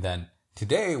it. And then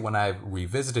today, when I've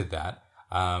revisited that,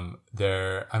 I'm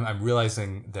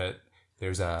realizing that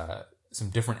there's some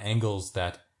different angles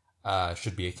that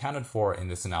should be accounted for in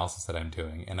this analysis that I'm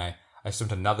doing. And I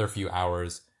spent another few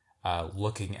hours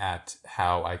looking at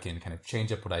how I can kind of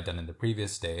change up what I'd done in the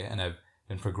previous day, and I've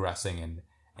been progressing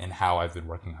in how I've been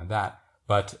working on that.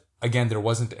 But again, there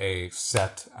wasn't a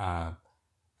set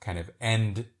kind of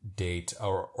end date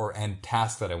or end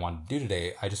task that I wanted to do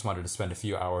today. I just wanted to spend a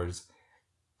few hours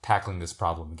tackling this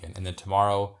problem again. And then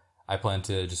tomorrow, I plan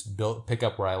to just pick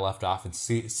up where I left off and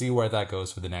see where that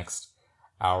goes for the next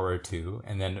hour or two.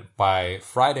 And then by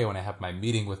Friday, when I have my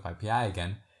meeting with my PI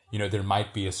again, you know, there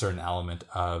might be a certain element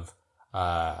of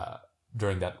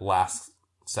during that last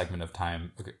segment of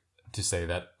time to say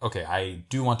that, okay, I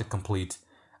do want to complete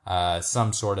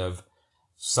some sort of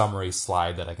summary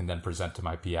slide that I can then present to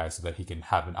my PI so that he can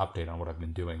have an update on what I've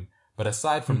been doing. But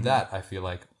aside from that, I feel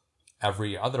like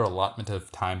every other allotment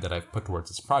of time that I've put towards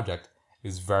this project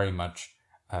is very much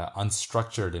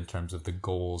unstructured in terms of the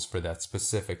goals for that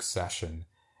specific session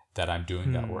that I'm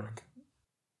doing that work.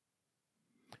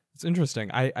 It's interesting.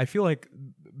 I feel like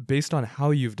based on how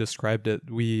you've described it,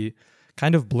 we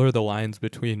kind of blur the lines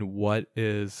between what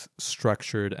is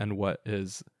structured and what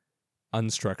is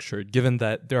unstructured, given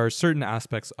that there are certain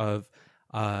aspects of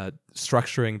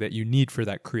structuring that you need for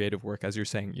that creative work, as you're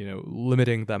saying,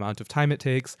 limiting the amount of time it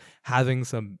takes, having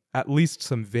at least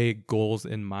some vague goals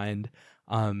in mind.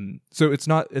 So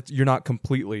you're not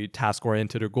completely task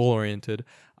oriented or goal oriented,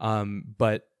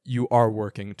 but you are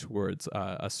working towards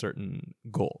a certain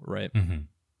goal, right? Mm-hmm.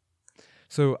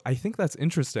 So I think that's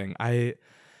interesting.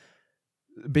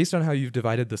 Based on how you've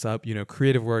divided this up,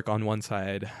 creative work on one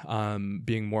side,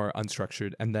 being more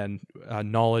unstructured, and then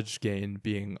knowledge gain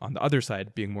being on the other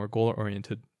side, being more goal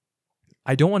oriented.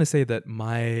 I don't want to say that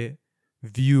my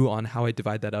view on how I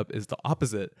divide that up is the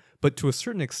opposite, but to a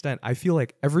certain extent, I feel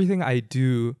like everything I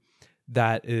do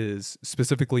that is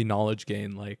specifically knowledge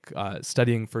gain, like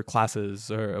studying for classes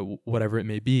or whatever it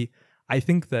may be, I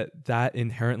think that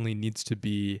inherently needs to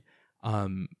be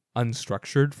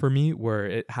unstructured for me, where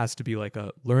it has to be like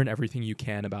learn everything you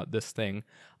can about this thing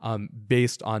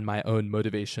based on my own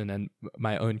motivation and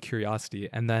my own curiosity.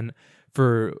 And then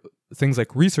for things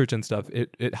like research and stuff,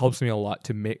 it helps me a lot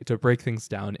to break things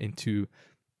down into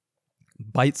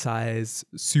bite-sized,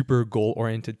 super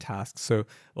goal-oriented tasks. So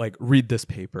like read this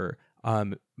paper,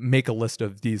 make a list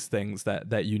of these things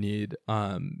that you need,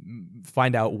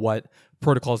 find out what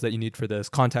protocols that you need for this,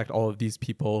 contact all of these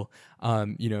people,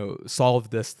 solve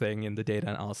this thing in the data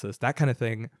analysis. That kind of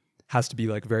thing has to be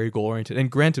like very goal oriented. And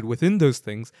granted, within those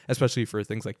things, especially for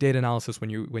things like data analysis, when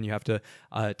you have to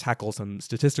tackle some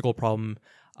statistical problem,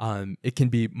 it can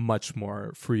be much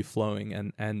more free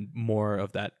flowing and more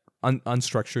of that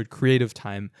unstructured creative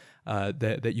time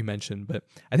that you mentioned. But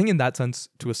I think in that sense,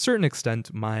 to a certain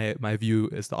extent, my view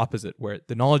is the opposite, where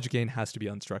the knowledge gain has to be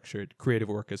unstructured, creative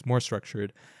work is more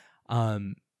structured.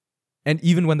 And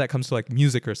even when that comes to like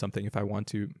music or something, if I want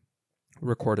to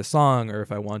record a song or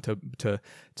if I want to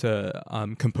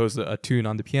compose a tune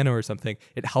on the piano or something,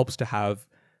 it helps to have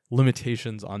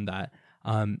limitations on that.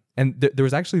 And there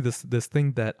was actually this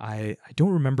thing that I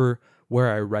don't remember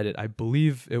where I read it. I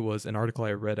believe it was an article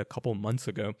I read a couple months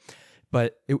ago,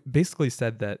 but it basically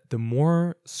said that the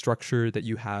more structure that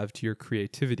you have to your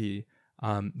creativity,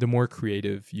 the more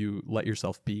creative you let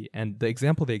yourself be. And the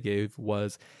example they gave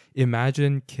was,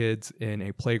 imagine kids in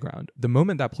a playground. The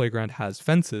moment that playground has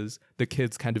fences, the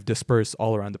kids kind of disperse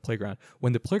all around the playground.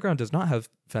 When the playground does not have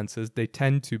fences, they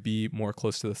tend to be more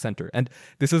close to the center. And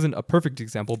this isn't a perfect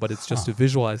example, but it's just to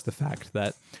visualize the fact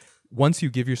that once you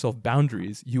give yourself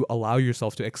boundaries, you allow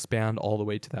yourself to expand all the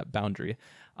way to that boundary.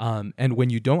 And when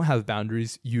you don't have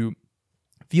boundaries, you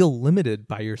feel limited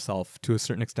by yourself to a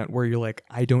certain extent, where you're like,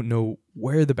 I don't know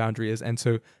where the boundary is. And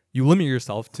so you limit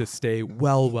yourself to stay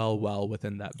well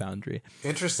within that boundary.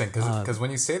 Interesting, because when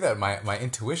you say that, my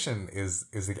intuition is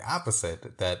the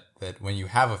opposite, that when you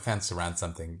have a fence around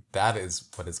something, that is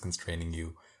what is constraining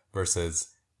you,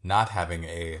 versus not having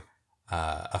a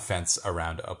fence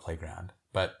around a playground.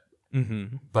 But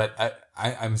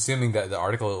I'm assuming that the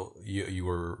article you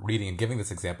were reading and giving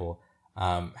this example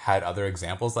had other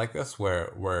examples like this,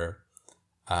 where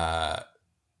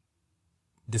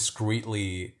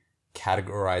discretely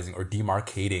categorizing or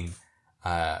demarcating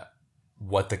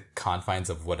what the confines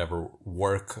of whatever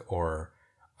work or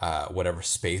whatever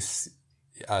space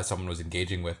someone was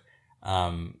engaging with,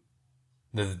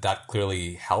 that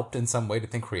clearly helped in some way to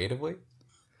think creatively.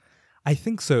 I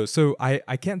think so. So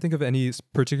I can't think of any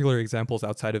particular examples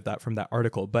outside of that from that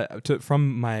article, but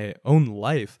from my own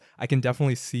life, I can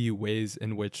definitely see ways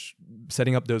in which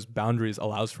setting up those boundaries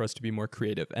allows for us to be more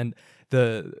creative. And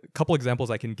the couple examples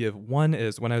I can give, one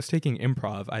is when I was taking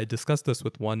improv, I discussed this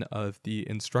with one of the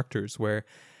instructors, where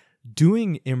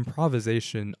doing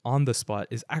improvisation on the spot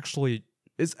is actually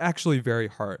very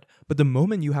hard. But the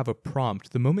moment you have a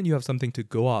prompt, the moment you have something to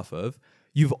go off of,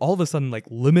 you've all of a sudden like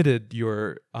limited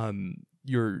your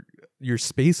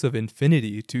space of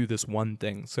infinity to this one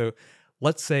thing. So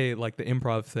let's say like the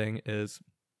improv thing is,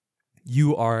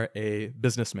 you are a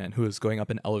businessman who is going up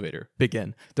an elevator.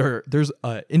 Begin. There's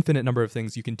an infinite number of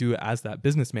things you can do as that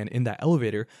businessman in that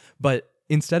elevator, but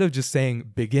instead of just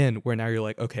saying begin, where now you're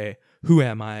like, okay, who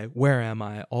am I? Where am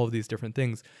I? All of these different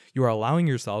things. You are allowing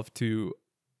yourself to,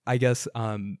 I guess,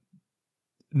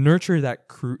 nurture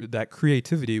that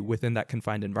creativity within that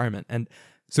confined environment. And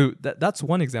so that's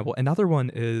one example. Another one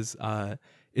is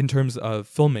in terms of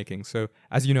filmmaking. So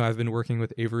as you know, I've been working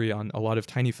with Avery on a lot of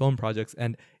tiny film projects,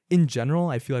 and in general,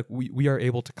 I feel like we are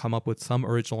able to come up with some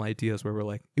original ideas where we're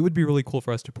like, it would be really cool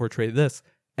for us to portray this,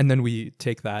 and then we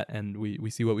take that and we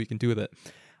see what we can do with it.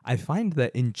 I find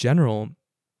that in general,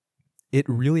 it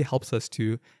really helps us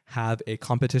to have a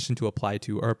competition to apply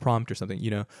to, or a prompt or something.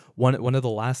 You know, one of the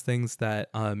last things that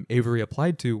Avery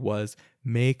applied to was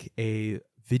make a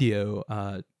video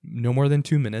no more than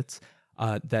 2 minutes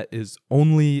that is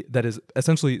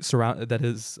essentially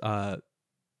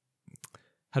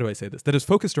how do I say this? That is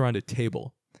focused around a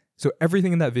table. So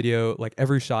everything in that video, like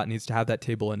every shot needs to have that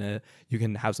table in it. You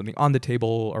can have something on the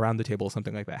table, around the table,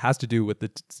 something like that. It has to do with the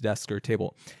desk or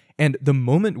table. And the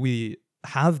moment we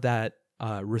have that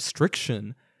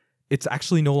restriction, it's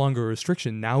actually no longer a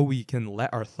restriction. Now we can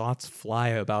let our thoughts fly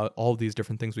about all these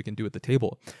different things we can do at the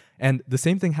table. And the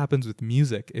same thing happens with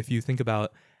music. If you think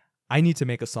about, I need to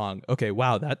make a song. Okay,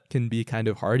 wow, that can be kind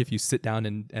of hard if you sit down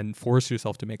and force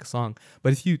yourself to make a song.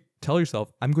 But if you tell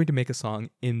yourself, I'm going to make a song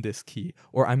in this key,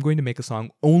 or I'm going to make a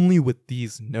song only with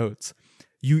these notes,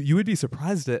 you would be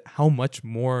surprised at how much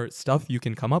more stuff you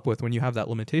can come up with when you have that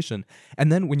limitation.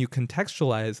 And then when you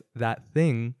contextualize that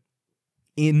thing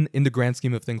in the grand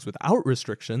scheme of things without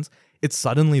restrictions, it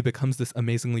suddenly becomes this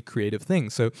amazingly creative thing.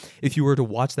 So if you were to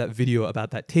watch that video about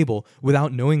that table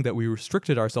without knowing that we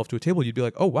restricted ourselves to a table, you'd be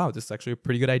like, oh, wow, this is actually a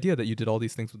pretty good idea that you did all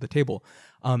these things with the table.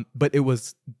 But it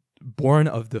was born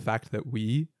of the fact that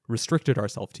we restricted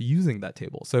ourselves to using that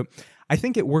table. So I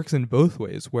think it works in both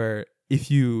ways, where if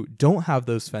you don't have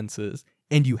those fences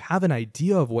and you have an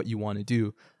idea of what you want to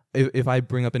do, if I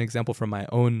bring up an example from my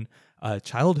own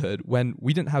childhood, when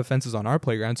we didn't have fences on our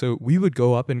playground, so we would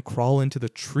go up and crawl into the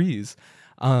trees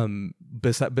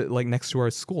like next to our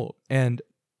school. And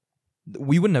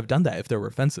we wouldn't have done that if there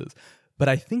were fences. But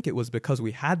I think it was because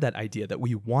we had that idea that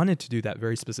we wanted to do that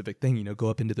very specific thing, go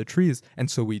up into the trees.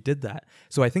 And so we did that.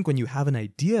 So I think when you have an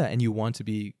idea and you want to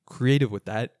be creative with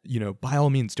that, by all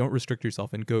means, don't restrict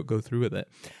yourself and go through with it.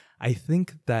 I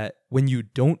think that when you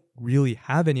don't really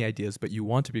have any ideas, but you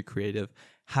want to be creative,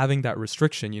 having that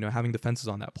restriction, having the fences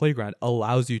on that playground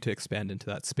allows you to expand into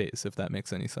that space, if that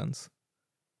makes any sense.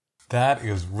 That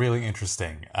is really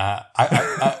interesting.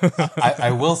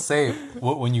 I will say,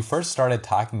 when you first started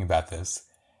talking about this,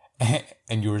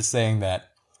 and you were saying that,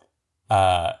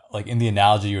 like in the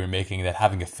analogy you were making, that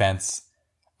having a fence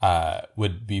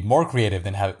would be more creative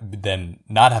than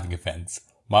not having a fence,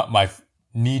 my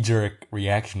knee-jerk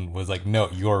reaction was like, no,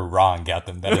 you're wrong,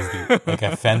 Gautam. That is like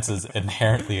a fence is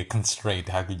inherently a constraint.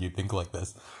 How could you think like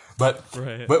this? But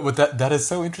right. but that is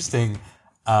so interesting.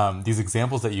 These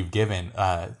examples that you've given,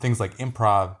 things like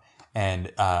improv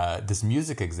and this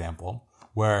music example,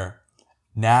 where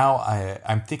now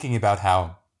I'm thinking about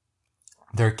how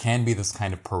there can be this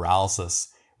kind of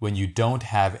paralysis when you don't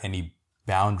have any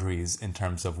boundaries in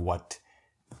terms of what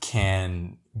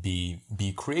can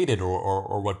be created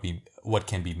or what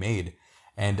can be made.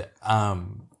 And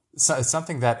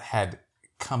something that had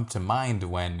come to mind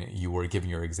when you were giving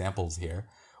your examples here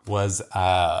was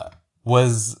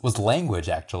language,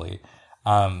 actually.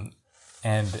 And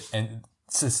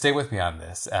so stay with me on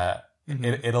this.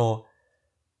 It'll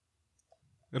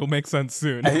make sense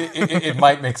soon. it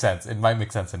might make sense. It might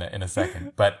make sense in a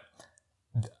second. But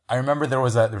I remember there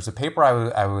was a paper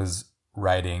I was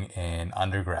writing in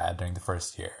undergrad during the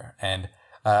first year, and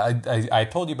I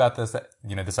told you about this,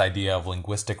 this idea of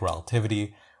linguistic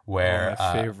relativity, where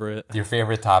my favorite, your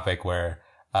favorite topic, where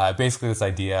basically this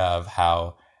idea of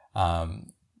how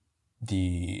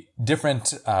the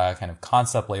different kind of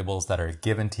concept labels that are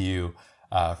given to you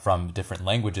from different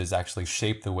languages actually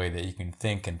shape the way that you can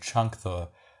think and chunk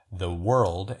the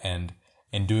world, and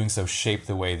in doing so shape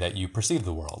the way that you perceive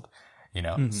the world.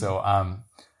 Mm-hmm. So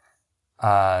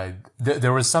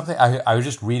there was something I was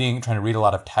just trying to read a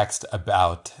lot of text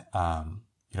about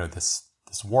this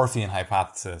Whorfian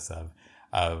hypothesis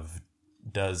of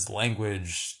does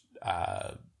language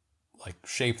like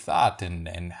shape thought,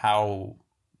 and how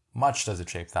much does it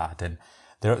shape thought? And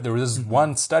there was mm-hmm.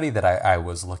 one study that I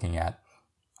was looking at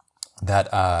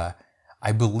that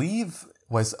I believe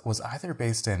was either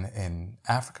based in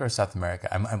Africa or South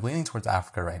America. I'm leaning towards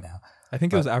Africa right now. I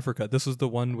think it was Africa. This was the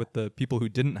one with the people who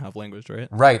didn't have language, right?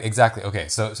 Right, exactly. Okay,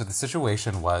 so the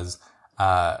situation was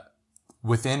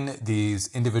within these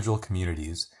individual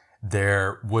communities,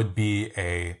 there would be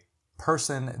a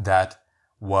person that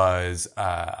was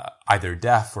either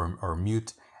deaf or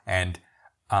mute, and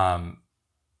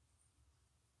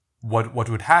what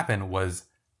would happen was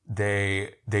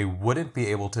they wouldn't be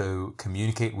able to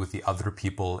communicate with the other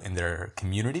people in their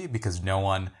community because no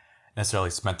one necessarily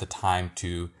spent the time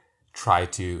to try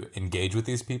to engage with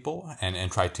these people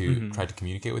and try to mm-hmm. try to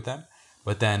communicate with them.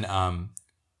 But then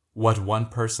what one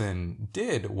person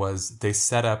did was they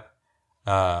set up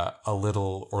a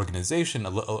little organization,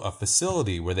 a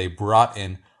facility where they brought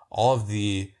in all of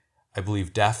the, I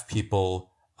believe, deaf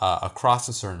people across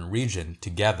a certain region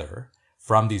together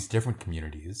from these different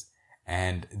communities.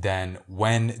 And then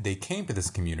when they came to this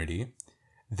community,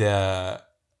 the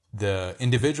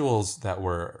individuals that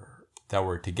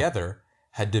were together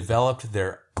had developed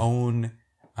their own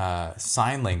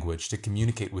sign language to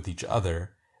communicate with each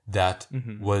other that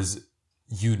mm-hmm. was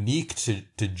unique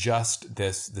to just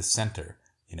this center,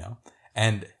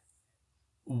 and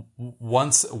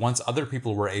once other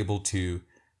people were able to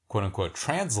quote unquote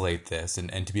translate this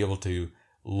and to be able to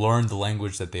learn the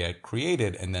language that they had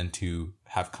created and then to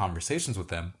have conversations with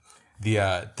them,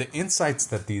 the insights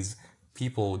that these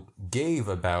people gave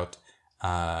about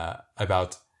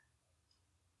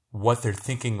what their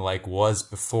thinking like was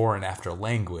before and after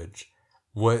language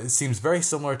seems very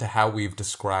similar to how we've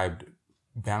described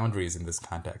boundaries in this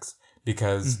context,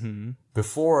 because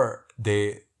before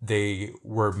they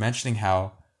were mentioning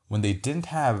how when they didn't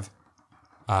have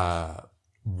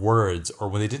words, or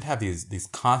when they didn't have these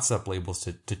concept labels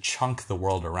to chunk the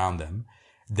world around them,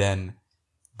 then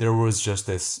there was just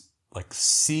this like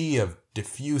sea of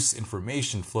diffuse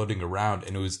information floating around,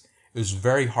 and it was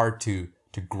very hard to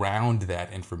ground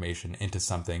that information into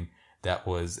something that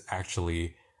was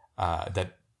actually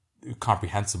that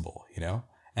comprehensible, and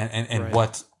Right.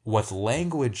 what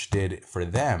language did for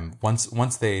them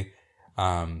once they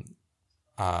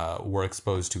were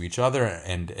exposed to each other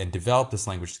and developed this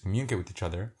language to communicate with each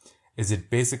other, is it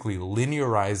basically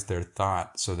linearized their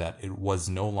thought so that it was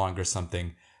no longer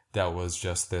something that was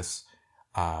just this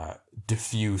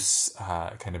diffuse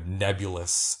kind of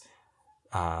nebulous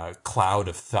cloud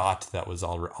of thought that was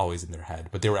always in their head,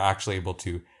 but they were actually able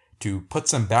to put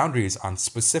some boundaries on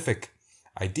specific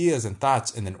ideas and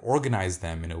thoughts and then organize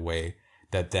them in a way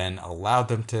that then allowed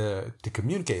them to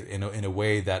communicate in a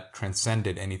way that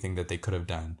transcended anything that they could have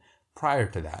done prior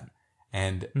to that.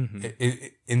 And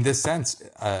in this sense,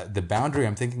 the boundary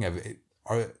I'm thinking of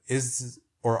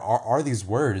are these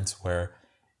words where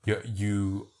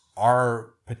you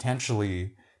are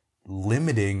potentially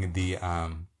limiting the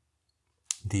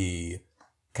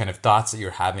kind of thoughts that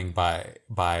you're having by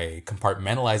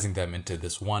compartmentalizing them into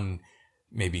this one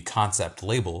maybe concept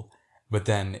label. But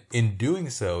then in doing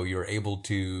so, you're able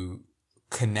to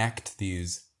connect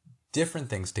these different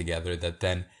things together that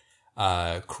then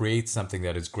create something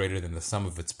that is greater than the sum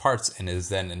of its parts and is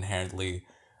then inherently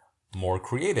more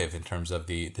creative in terms of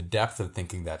the depth of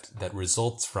thinking that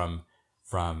results from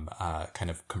kind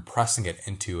of compressing it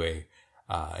into a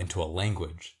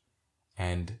language.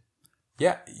 And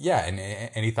yeah. And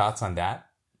any thoughts on that?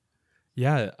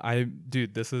 Yeah,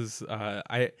 dude, this is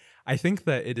I think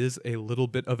that it is a little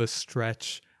bit of a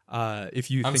stretch.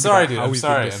 If you I'm think sorry, about dude. how I'm we've been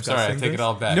sorry. I discussing take it this.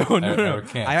 all back. No, no, no. I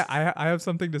can't. I have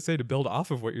something to say to build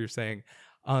off of what you're saying.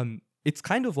 It's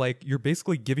kind of like you're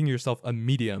basically giving yourself a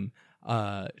medium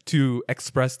to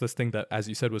express this thing that, as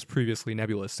you said, was previously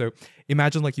nebulous. So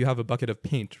imagine like you have a bucket of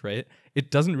paint, right?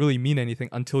 It doesn't really mean anything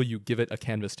until you give it a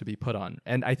canvas to be put on.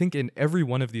 And I think in every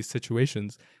one of these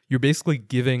situations, you're basically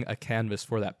giving a canvas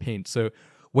for that paint. So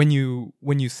when you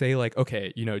say like,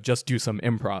 okay, just do some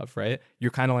improv, right?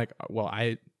 You're kind of like, well,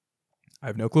 I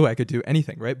have no clue. I could do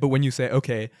anything, right? But when you say,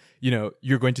 okay,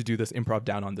 you're going to do this improv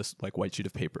down on this like white sheet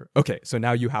of paper. Okay, so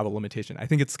now you have a limitation. I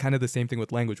think it's kind of the same thing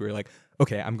with language where you're like,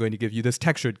 okay, I'm going to give you this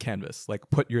textured canvas, like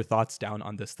put your thoughts down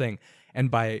on this thing.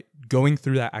 And by going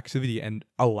through that activity and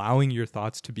allowing your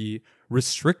thoughts to be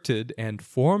restricted and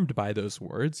formed by those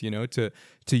words, to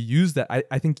use that,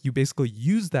 I think you basically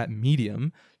use that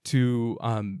medium to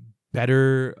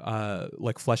better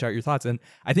like flesh out your thoughts. And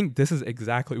I think this is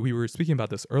exactly, we were speaking about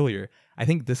this earlier, I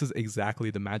think this is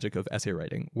exactly the magic of essay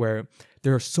writing, where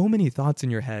there are so many thoughts in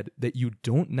your head that you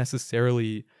don't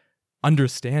necessarily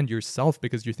understand yourself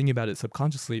because you're thinking about it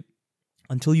subconsciously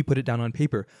until you put it down on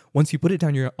paper. Once you put it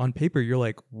down on paper, you're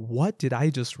like, what did I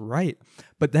just write?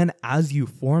 But then as you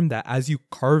form that, as you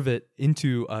carve it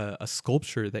into a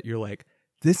sculpture that you're like,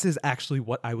 this is actually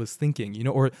what I was thinking,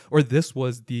 or this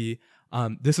was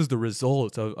this is the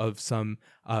result of some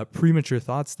premature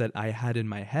thoughts that I had in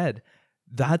my head.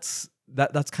 That's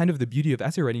kind of the beauty of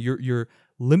essay writing. You're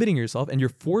limiting yourself and you're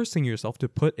forcing yourself to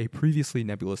put a previously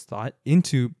nebulous thought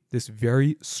into this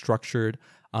very structured,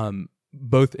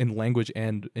 both in language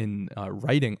and in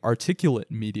writing,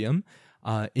 articulate medium,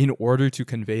 in order to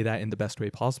convey that in the best way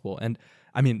possible. And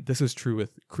I mean, this is true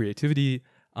with creativity.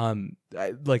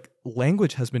 Like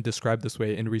language has been described this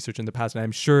way in research in the past, and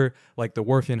I'm sure like the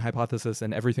Whorfian hypothesis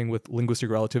and everything with linguistic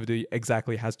relativity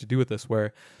exactly has to do with this,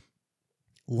 where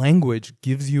language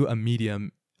gives you a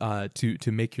medium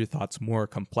to make your thoughts more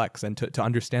complex and to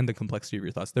understand the complexity of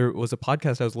your thoughts. There was a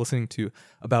podcast I was listening to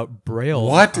about Braille.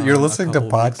 What? You're listening to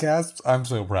podcasts? I'm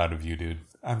so proud of you, dude.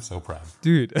 I'm so proud.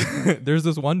 Dude, there's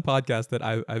this one podcast that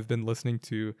I've been listening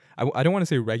to. I don't want to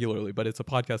say regularly, but it's a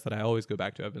podcast that I always go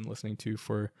back to. I've been listening to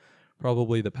for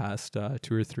probably the past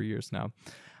 2 or 3 years now.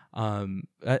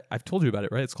 I've told you about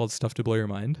it, right? It's called Stuff to Blow Your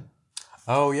Mind.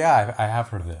 Oh, yeah. I have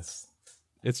heard of this.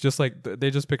 It's just like they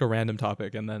just pick a random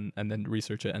topic and then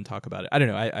research it and talk about it. I don't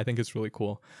know. I think it's really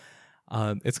cool.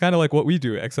 It's kind of like what we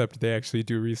do, except they actually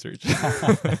do research.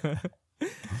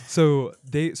 So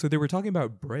they were talking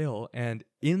about Braille, and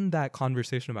in that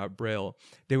conversation about Braille,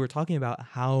 they were talking about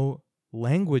how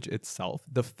language itself,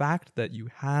 the fact that you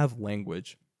have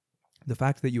language, the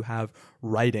fact that you have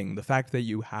writing, the fact that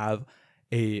you have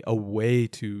a way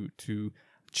to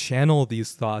channel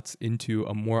these thoughts into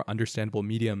a more understandable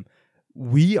medium,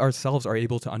 we ourselves are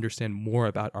able to understand more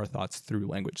about our thoughts through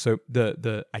language. So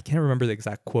the I can't remember the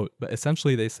exact quote, but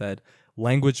essentially they said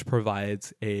language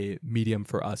provides a medium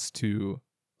for us to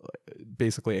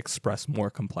basically express more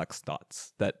complex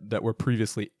thoughts that were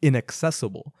previously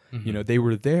inaccessible. Mm-hmm. They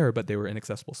were there, but they were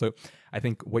inaccessible. So I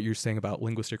think what you're saying about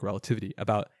linguistic relativity,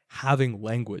 about having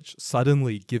language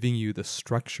suddenly giving you the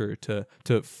structure to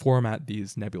format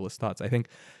these nebulous thoughts. I think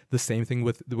the same thing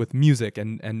with music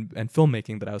and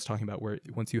filmmaking that I was talking about, where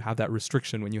once you have that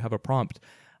restriction, when you have a prompt,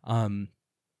 and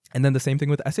then the same thing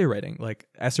with essay writing. Like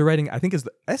essay writing, I think is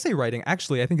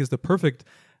the perfect,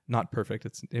 not perfect,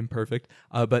 it's imperfect,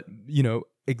 but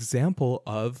example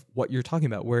of what you're talking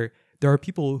about, where there are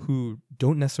people who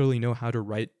don't necessarily know how to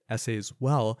write essays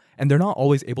well, and they're not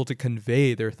always able to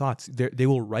convey their thoughts. They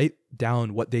will write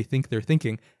down what they think they're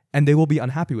thinking, and they will be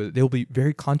unhappy with it. They'll be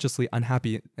very consciously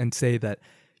unhappy and say that,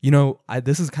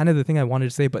 this is kind of the thing I wanted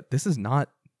to say, but this is not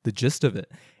the gist of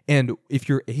it. And if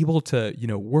you're able to,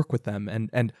 work with them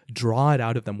and draw it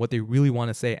out of them, what they really want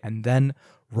to say, and then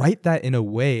write that in a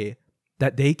way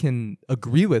that they can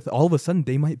agree with, all of a sudden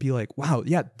they might be like, wow,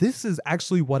 yeah, this is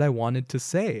actually what I wanted to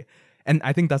say. And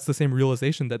I think that's the same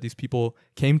realization that these people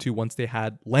came to once they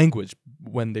had language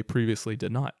when they previously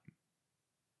did not.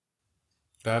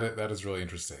 That is really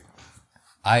interesting.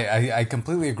 I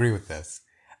completely agree with this.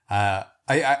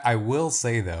 I will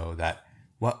say, though, that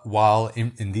while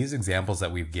in these examples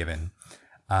that we've given,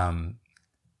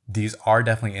 these are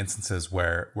definitely instances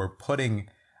where we're putting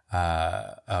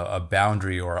a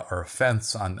boundary or a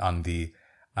fence on the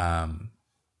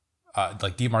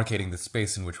like demarcating the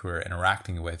space in which we're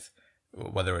interacting with,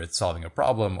 whether it's solving a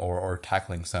problem or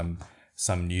tackling some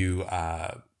new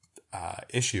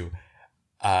issue.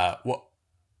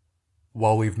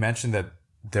 While we've mentioned that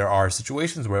there are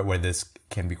situations where this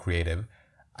can be creative,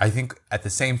 I think at the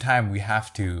same time we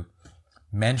have to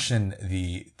mention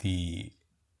the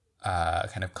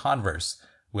kind of converse,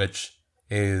 which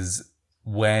is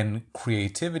when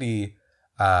creativity,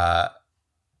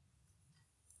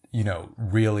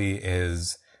 really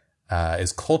is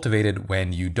cultivated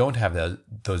when you don't have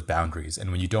those boundaries,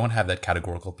 and when you don't have that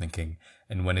categorical thinking,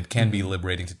 and when it can be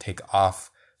liberating to take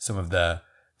off some of the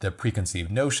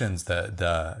preconceived notions,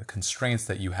 the constraints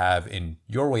that you have in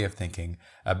your way of thinking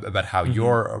about how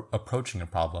you're approaching a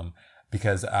problem,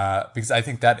 because I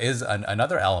think that is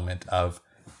another element of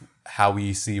how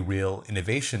we see real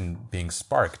innovation being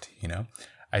sparked.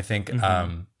 I think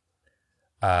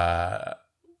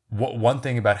one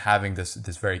thing about having this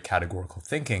very categorical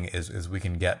thinking is we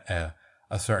can get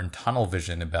a certain tunnel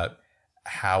vision about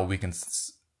how we can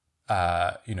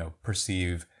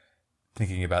perceive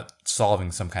thinking about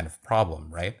solving some kind of problem,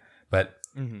 right? But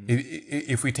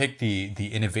if we take the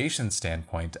innovation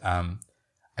standpoint, I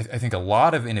think a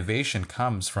lot of innovation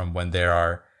comes from when there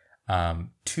are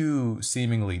two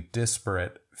seemingly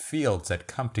disparate fields that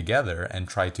come together and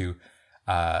try to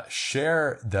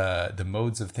share the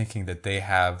modes of thinking that they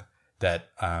have that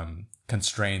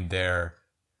constrain their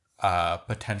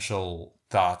potential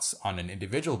thoughts on an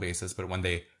individual basis. But when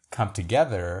they come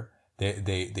together,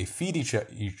 they feed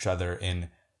each other in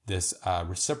this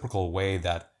reciprocal way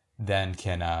that then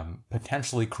can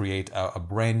potentially create a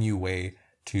brand new way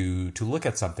to look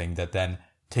at something that then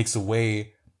takes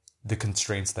away the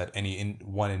constraints that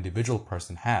one individual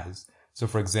person has. So,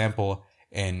 for example,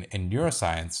 in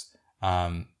neuroscience,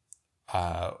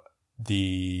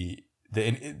 the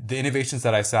innovations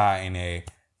that I saw in a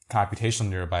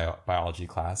computational neurobiology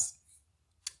class,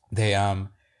 they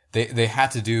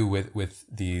had to do with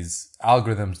these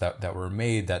algorithms that were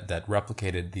made that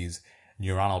replicated these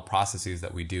neuronal processes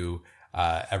that we do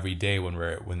every day when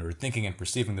we're thinking and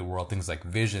perceiving the world. Things like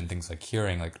vision, things like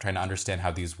hearing, like trying to understand how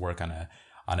these work on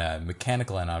a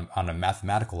mechanical and on a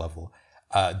mathematical level.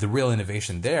 The real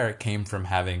innovation there came from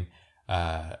having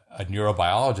a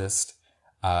neurobiologist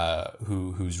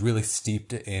who's really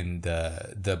steeped in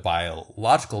the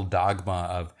biological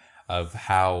dogma of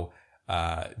how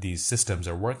these systems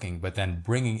are working, but then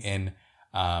bringing in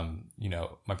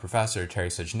my professor Terry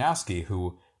Sejnowski,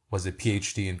 who was a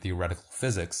PhD in theoretical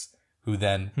physics, who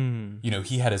then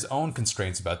he had his own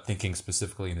constraints about thinking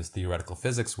specifically in this theoretical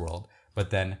physics world, but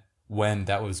then when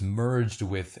that was merged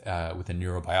with a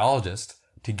neurobiologist,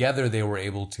 together they were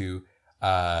able to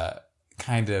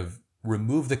kind of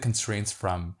remove the constraints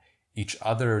from each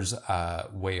other's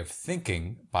way of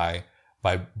thinking by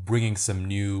bringing some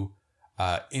new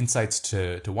insights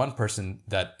to one person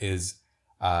that is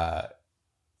par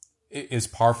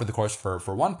for the course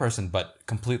for one person, but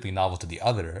completely novel to the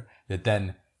other, that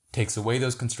then takes away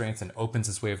those constraints and opens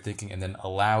this way of thinking, and then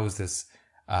allows this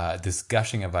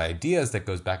gushing of ideas that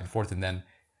goes back and forth, and then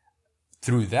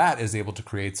through that is able to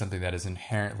create something that is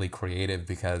inherently creative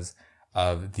because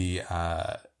of the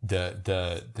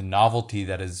novelty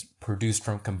that is produced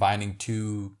from combining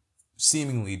two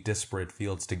seemingly disparate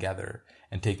fields together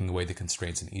and taking away the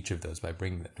constraints in each of those by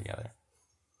bringing them together.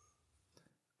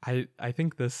 I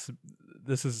think this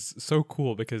is so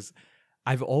cool because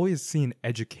I've always seen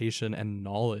education and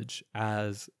knowledge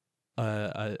as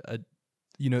a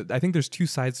I think there's two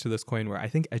sides to this coin, where I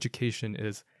think education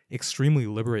is extremely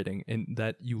liberating in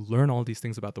that you learn all these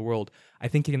things about the world. I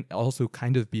think it can also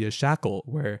kind of be a shackle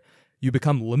where you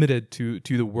become limited to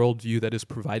the worldview that is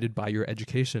provided by your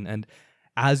education. And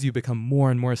as you become more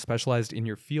and more specialized in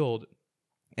your field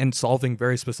and solving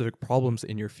very specific problems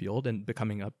in your field and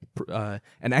becoming an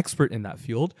expert in that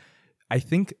field, I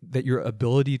think that your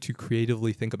ability to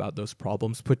creatively think about those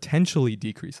problems potentially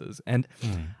decreases. And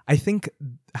I think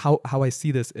how I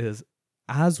see this is,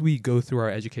 as we go through our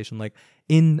education, like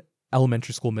in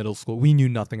elementary school, middle school, we knew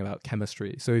nothing about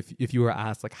chemistry. So if you were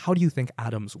asked, like, how do you think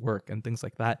atoms work and things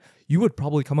like that, you would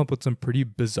probably come up with some pretty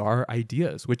bizarre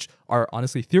ideas, which are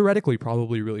honestly theoretically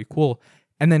probably really cool.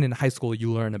 And then in high school,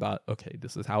 you learn about, okay,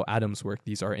 this is how atoms work.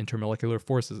 These are intermolecular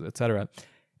forces, etc.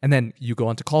 And then you go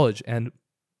on to college, and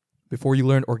before you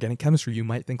learn organic chemistry, you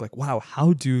might think like, wow,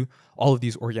 how do all of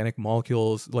these organic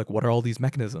molecules, like what are all these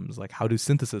mechanisms? Like how does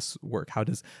synthesis work? How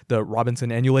does the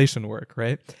Robinson annulation work,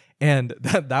 right? And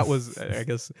that was, I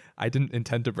guess, I didn't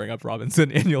intend to bring up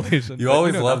Robinson annulation. You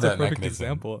always love that perfect mechanism.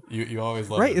 Example. You always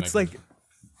love right? that It's mechanism.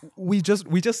 like we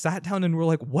just sat down and we're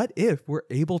like, what if we're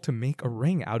able to make a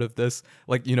ring out of this,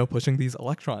 like, pushing these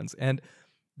electrons? And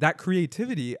that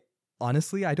creativity,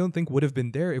 honestly, I don't think would have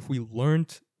been there if we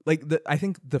learned. I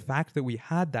think the fact that we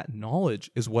had that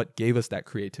knowledge is what gave us that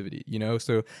creativity,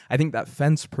 So I think that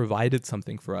fence provided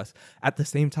something for us. At the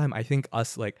same time, I think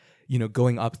us,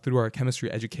 going up through our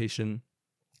chemistry education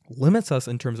limits us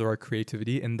in terms of our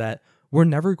creativity, in that we're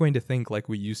never going to think like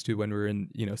we used to when we were in,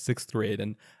 sixth grade.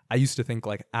 And I used to think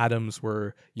like atoms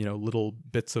were, little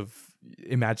bits of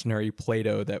imaginary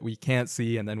Play-Doh that we can't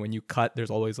see. And then when you cut,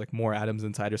 there's always like more atoms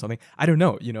inside or something. I don't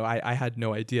know. I had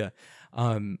no idea.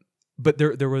 But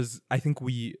there was, I think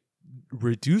we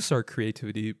reduce our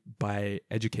creativity by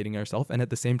educating ourselves, and at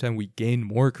the same time we gain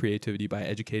more creativity by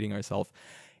educating ourselves.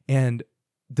 And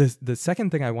the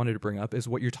second thing I wanted to bring up is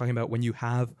what you're talking about when you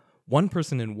have one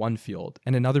person in one field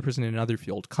and another person in another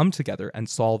field come together and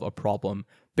solve a problem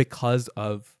because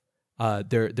of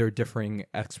their differing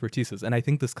expertises. And I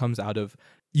think this comes out of,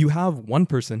 you have one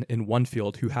person in one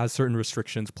field who has certain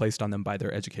restrictions placed on them by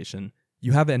their education.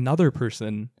 You have another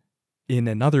person in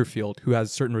another field who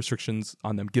has certain restrictions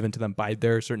on them given to them by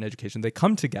their certain education. They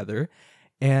come together,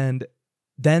 and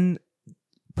then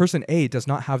person A does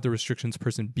not have the restrictions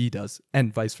person B does,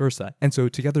 and vice versa. And so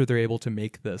together they're able to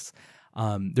make this,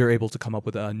 they're able to come up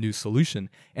with a new solution.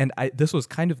 And this was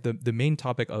kind of the main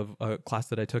topic of a class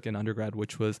that I took in undergrad,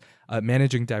 which was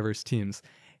managing diverse teams.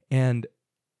 And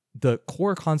the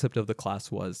core concept of the class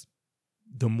was,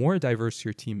 the more diverse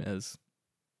your team is,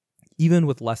 even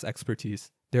with less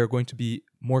expertise, they're going to be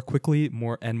more quickly,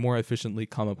 more efficiently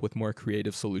come up with more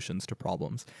creative solutions to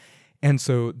problems. And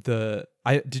so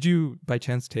did you by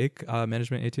chance take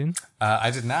Management 18? I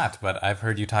did not, but I've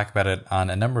heard you talk about it on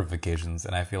a number of occasions,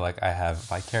 and I feel like I have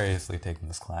vicariously taken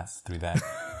this class through that.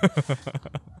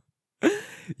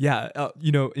 Yeah,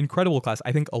 incredible class.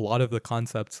 I think a lot of the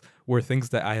concepts were things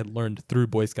that I had learned through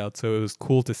Boy Scouts, so it was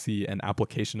cool to see an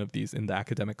application of these in the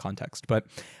academic context. But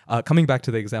coming back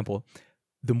to the example,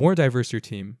 the more diverse your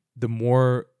team, the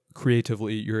more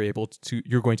creatively you're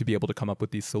going to be able to come up with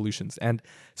these solutions. And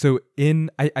so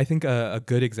I think a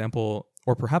good example,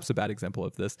 or perhaps a bad example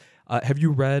of this, have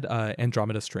you read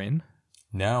Andromeda Strain?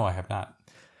 No, I have not.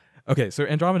 Okay, so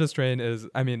Andromeda Strain is,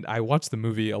 I watched the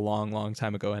movie a long, long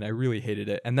time ago and I really hated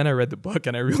it. And then I read the book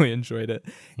and I really enjoyed it.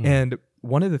 And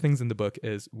one of the things in the book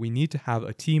is we need to have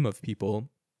a team of people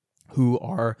who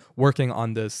are working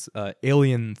on this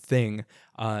alien thing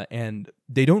and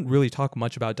they don't really talk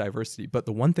much about diversity. But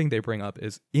the one thing they bring up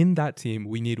is in that team,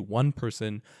 we need one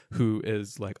person who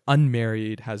is like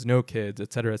unmarried, has no kids,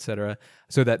 et cetera,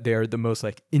 so that they're the most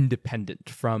like independent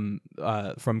from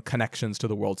connections to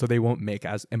the world, so they won't make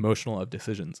as emotional of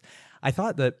decisions. I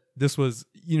thought that this was,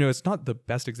 it's not the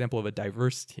best example of a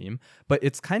diverse team, but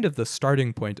it's kind of the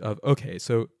starting point of, okay,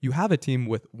 so you have a team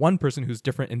with one person who's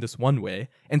different in this one way,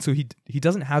 and so he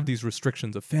doesn't have these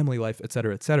restrictions of family life, et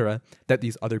cetera, that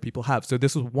these other people have. So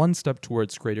this was one step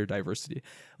towards greater diversity.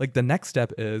 Like the next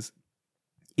step is,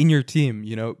 in your team,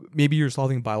 maybe you're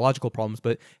solving biological problems,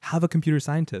 but have a computer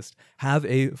scientist, have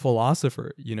a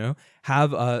philosopher,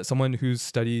 have someone who's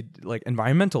studied like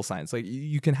environmental science. Like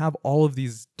you can have all of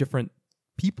these different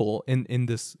people in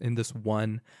this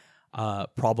one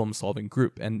problem solving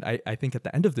group. And I think at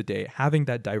the end of the day, having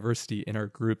that diversity in our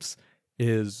groups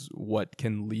is what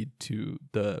can lead to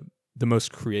the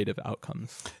most creative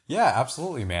outcomes. Yeah,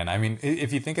 absolutely, man. I mean,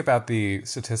 if you think about the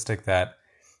statistic that,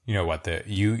 the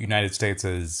United States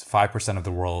is 5% of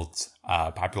the world's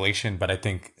population, but I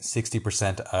think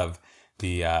 60% of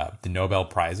the Nobel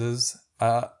Prizes.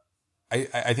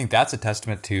 I think that's a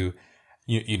testament to,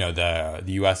 the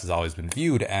U.S. has always been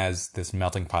viewed as this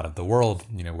melting pot of the world,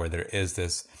 where there is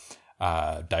this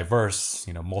diverse,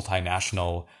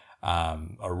 multinational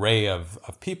array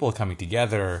of people coming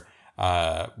together,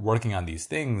 working on these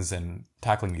things and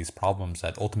tackling these problems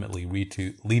that ultimately lead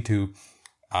to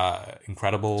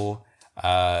incredible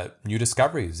new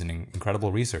discoveries and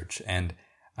incredible research. And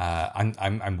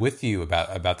I'm with you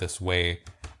about this way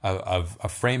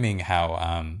of framing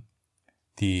how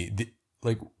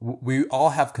we all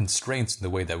have constraints in the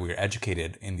way that we're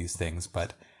educated in these things,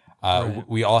 but right.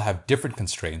 We all have different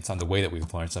constraints on the way that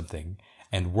we've learned something.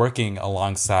 And working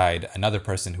alongside another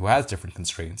person who has different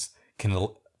constraints can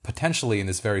potentially, in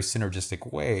this very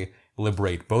synergistic way,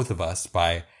 liberate both of us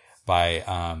by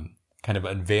kind of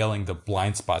unveiling the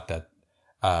blind spot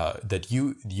that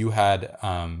you had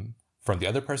from the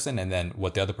other person, and then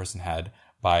what the other person had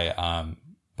by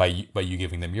you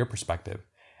giving them your perspective,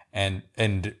 and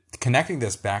connecting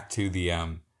this back to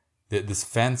this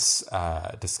fence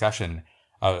discussion,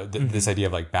 this idea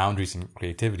of like boundaries and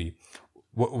creativity.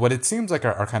 What it seems like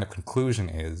our kind of conclusion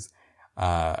is,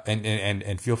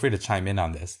 and feel free to chime in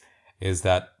on this, is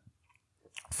that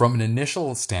from an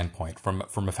initial standpoint,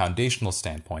 from a foundational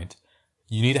standpoint,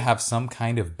 you need to have some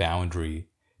kind of boundary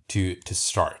to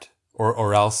start,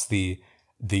 or else the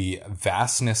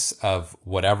vastness of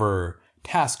whatever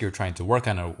task you're trying to work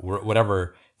on, or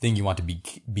whatever thing you want to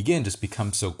begin, just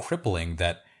becomes so crippling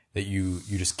that you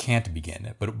just can't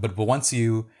begin. But once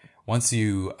you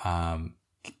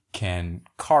can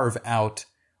carve out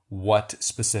what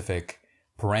specific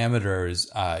parameters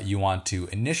you want to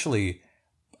initially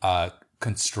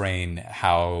constrain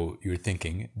how you're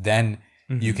thinking, then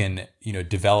you can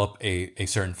develop a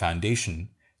certain foundation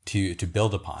to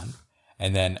build upon.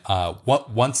 And then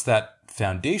once that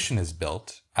foundation is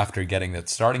built, after getting that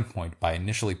starting point by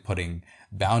initially putting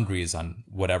boundaries on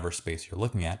whatever space you're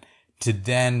looking at, to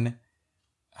then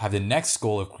have the next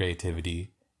goal of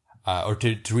creativity, or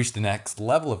to reach the next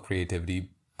level of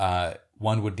creativity,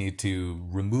 one would need to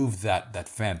remove that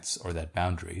fence or that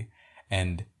boundary.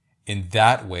 And in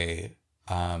that way,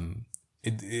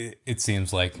 it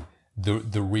seems like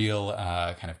the real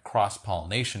kind of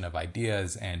cross-pollination of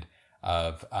ideas and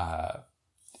of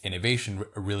innovation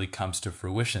really comes to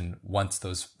fruition once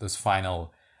those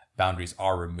final boundaries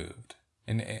are removed.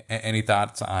 And any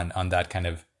thoughts on that kind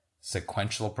of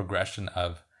sequential progression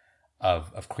of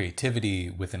creativity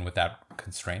with and without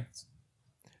constraints?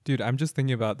 Dude, I'm just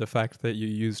thinking about the fact that you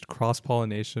used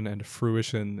cross-pollination and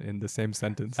fruition in the same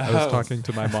sentence. I was talking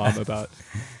to my mom about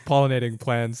pollinating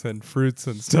plants and fruits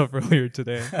and stuff earlier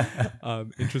today.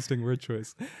 Interesting word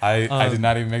choice. I did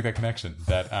not even make that connection.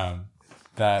 That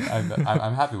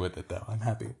I'm happy with it, though. I'm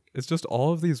happy. It's just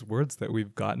all of these words that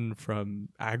we've gotten from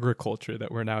agriculture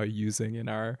that we're now using in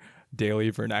our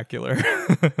daily vernacular.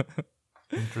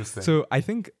 Interesting. So I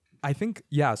think,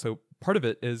 yeah, so part of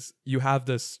it is you have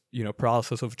this,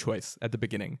 paralysis of choice at the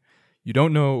beginning. You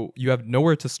don't know, you have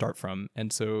nowhere to start from.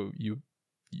 And so you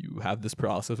have this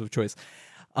paralysis of choice.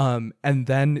 And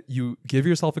then you give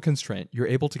yourself a constraint, you're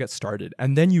able to get started,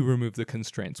 and then you remove the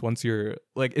constraints once you're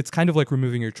like, it's kind of like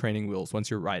removing your training wheels once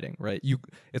you're riding, right?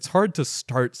 It's hard to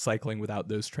start cycling without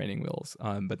those training wheels.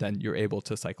 But then you're able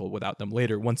to cycle without them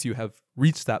later. Once you have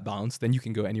reached that balance, then you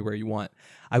can go anywhere you want.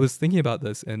 I was thinking about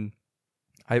this, and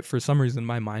for some reason,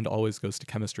 my mind always goes to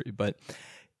chemistry, but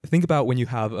think about when you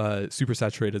have a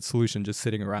supersaturated solution just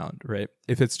sitting around, right?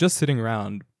 If it's just sitting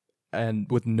around and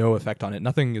with no effect on it,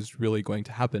 nothing is really going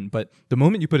to happen. But the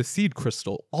moment you put a seed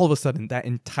crystal, all of a sudden that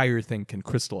entire thing can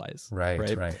crystallize.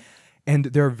 Right. And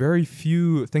there are very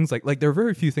few things like there are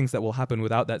very few things that will happen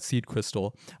without that seed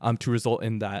crystal to result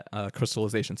in that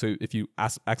crystallization. So if you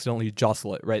accidentally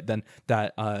jostle it, right, then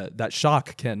that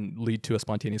shock can lead to a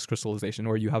spontaneous crystallization,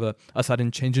 or you have a sudden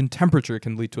change in temperature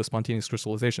can lead to a spontaneous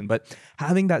crystallization. But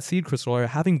having that seed crystal or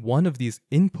having one of these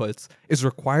inputs is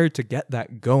required to get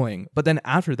that going. But then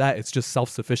after that, it's just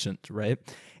self-sufficient, right?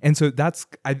 And so that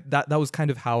was kind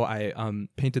of how I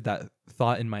painted that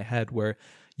thought in my head, where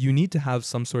you need to have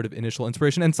some sort of initial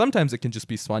inspiration. And sometimes it can just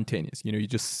be spontaneous. You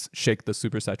just shake the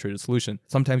supersaturated solution.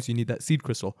 Sometimes you need that seed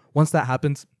crystal. Once that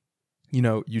happens,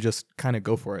 you just kind of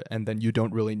go for it. And then you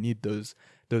don't really need those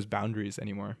boundaries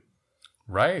anymore.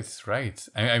 Right.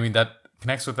 I mean, that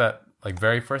connects with that like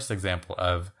very first example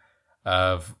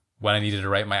of when I needed to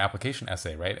write my application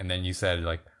essay, right? And then you said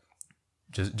like,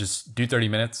 just do 30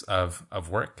 minutes of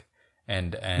work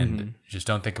and just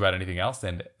don't think about anything else.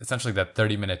 And essentially that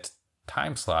 30-minute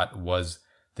time slot was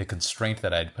the constraint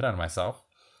that I'd put on myself.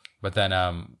 But then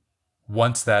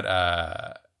once that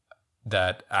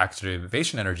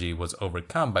activation energy was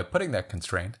overcome by putting that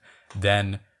constraint,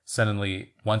 then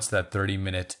suddenly once that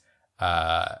 30-minute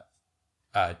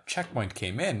checkpoint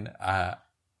came in,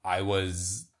 I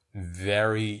was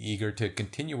very eager to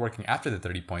continue working after the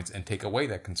 30 points and take away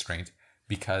that constraint,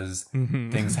 because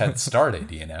things had started,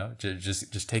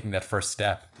 just taking that first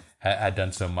step had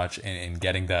done so much in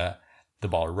getting the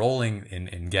ball rolling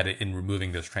in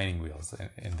removing those training wheels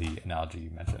in the analogy you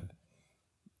mentioned.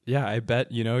 Yeah, I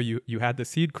bet, you had the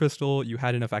seed crystal, you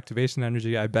had enough activation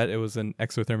energy. I bet it was an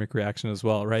exothermic reaction as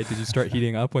well, right? Did you start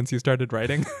heating up once you started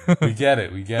writing? We get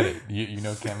it. You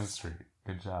know chemistry.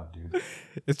 Good job, dude.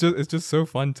 It's just so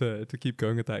fun to keep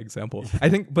going with that example. I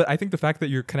think the fact that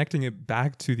you're connecting it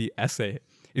back to the essay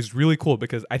is really cool,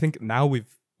 because I think now we've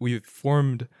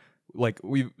formed,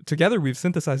 we've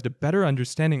synthesized a better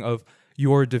understanding of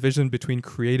your division between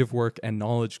creative work and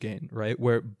knowledge gain, right?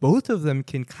 Where both of them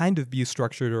can kind of be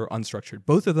structured or unstructured.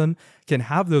 Both of them can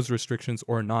have those restrictions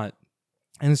or not.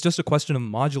 And it's just a question of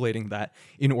modulating that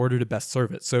in order to best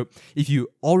serve it. So if you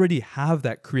already have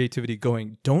that creativity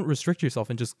going, don't restrict yourself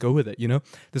and just go with it.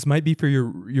 This might be for your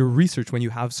research when you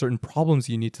have certain problems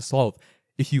you need to solve.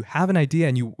 If you have an idea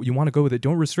and you want to go with it,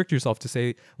 don't restrict yourself to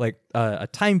say a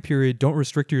time period. Don't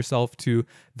restrict yourself to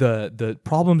the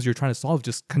problems you're trying to solve.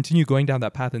 Just continue going down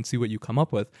that path and see what you come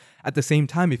up with. At the same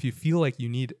time, if you feel like you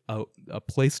need a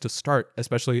place to start,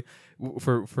 especially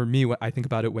for me, I think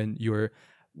about it when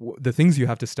the things you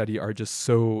have to study are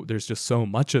there's just so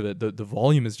much of it. The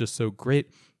volume is just so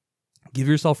great. Give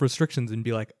yourself restrictions and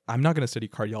be like, I'm not going to study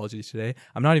cardiology today.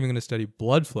 I'm not even going to study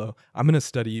blood flow. I'm going to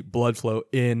study blood flow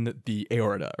in the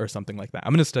aorta or something like that.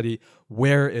 I'm going to study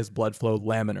where is blood flow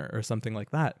laminar or something like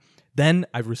that. Then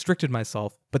I've restricted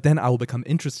myself, but then I will become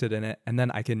interested in it. And then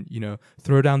I can,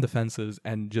 throw down the fences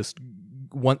and just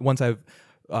once I've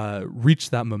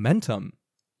reached that momentum,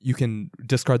 you can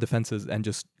discard the fences and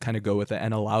just kind of go with it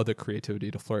and allow the creativity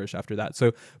to flourish after that.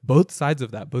 So both sides of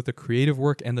that, both the creative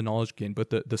work and the knowledge gain, both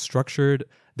the unstructured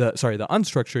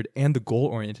and the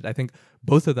goal-oriented, I think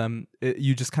both of them,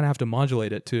 you just kind of have to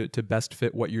modulate it to best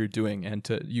fit what you're doing and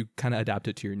you kind of adapt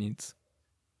it to your needs.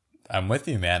 I'm with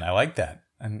you, man. I like that.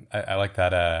 And I like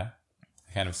that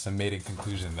kind of summating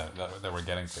conclusion that we're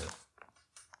getting to.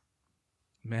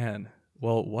 Man.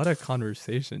 Well, what a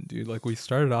conversation, dude. We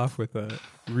started off with a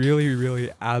really, really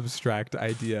abstract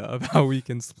idea of how we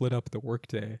can split up the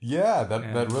workday. Yeah,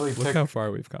 that really look how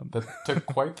far we've come. That took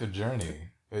quite the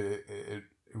journey. It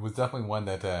was definitely one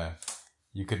that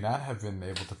you could not have been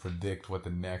able to predict what the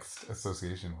next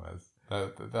association was.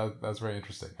 That was very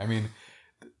interesting. I mean,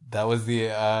 that was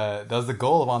the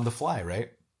goal of On the Fly,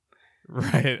 right?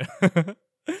 Right.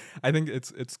 I think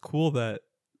it's cool that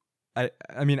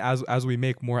I mean, as we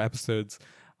make more episodes,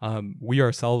 we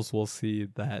ourselves will see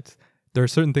that there are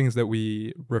certain things that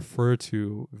we refer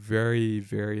to very,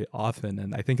 very often.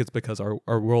 And I think it's because our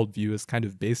worldview is kind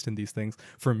of based in these things.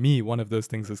 For me, one of those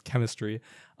things is chemistry.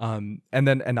 And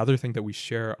then another thing that we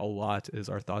share a lot is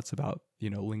our thoughts about,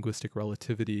 linguistic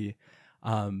relativity,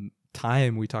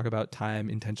 time. We talk about time,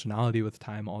 intentionality with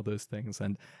time, all those things.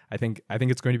 And I think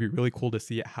it's going to be really cool to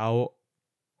see how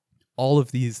all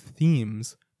of these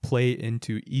themes play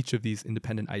into each of these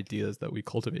independent ideas that we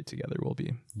cultivate together will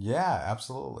be. Yeah,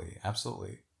 absolutely.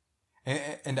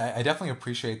 And I definitely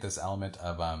appreciate this element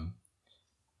of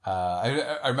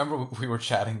I remember we were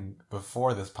chatting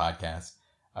before this podcast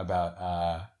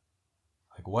about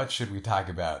what should we talk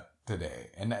about today,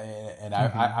 and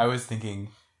I was thinking,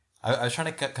 I was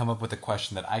trying to come up with a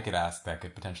question that I could ask that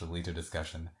could potentially lead to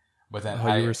discussion, But then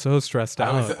Oh, you were so stressed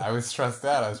out. I was stressed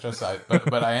out. I was stressed out.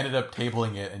 But I ended up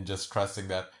tabling it and just trusting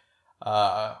that.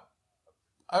 Uh,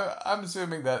 I'm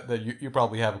assuming that you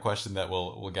probably have a question that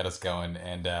will get us going,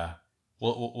 and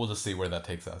we'll just see where that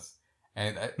takes us.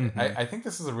 And Mm-hmm. I think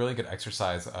this is a really good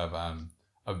exercise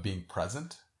of being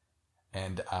present,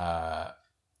 and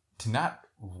to not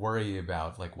worry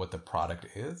about like what the product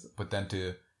is, but then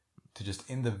to just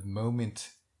in the moment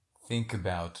think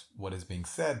about what is being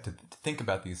said, to think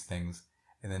about these things,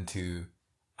 and then to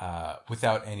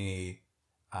without any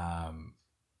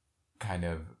kind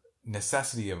of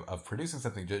necessity of producing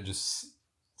something, just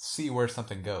see where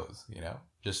something goes, you know,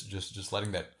 just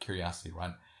letting that curiosity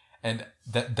run. And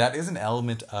that is an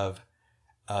element of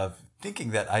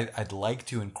thinking that I'd like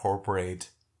to incorporate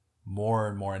more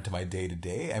and more into my day to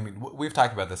day. I mean, we've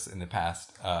talked about this in the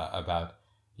past about,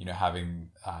 you know, having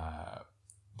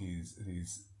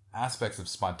these aspects of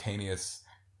spontaneous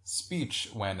speech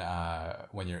when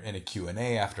you're in a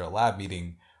Q&A after a lab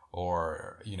meeting,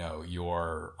 or you know,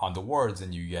 you're on the wards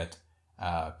and you get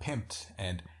pimped.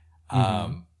 And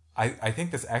Mm-hmm. I think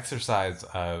this exercise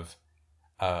of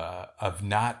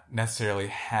not necessarily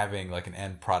having like an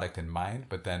end product in mind,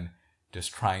 but then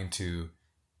just trying to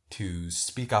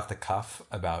speak off the cuff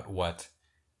about what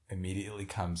immediately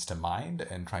comes to mind,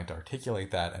 and trying to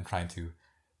articulate that, and trying to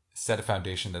set a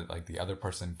foundation that like the other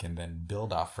person can then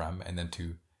build off from, and then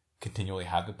to continually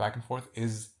have the back and forth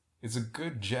is a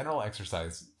good general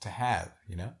exercise to have,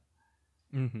 you know.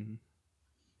 Mm-hmm.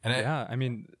 And it, Yeah, I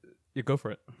mean, you go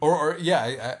for it. or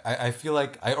yeah, I feel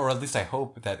like or at least I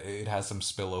hope that it has some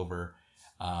spillover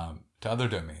to other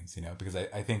domains, you know, because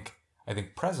I think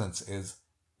presence is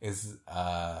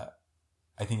I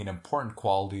think an important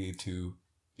quality to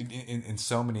in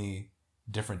so many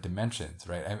different dimensions,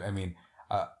 right? I mean,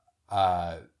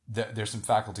 there's some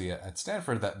faculty at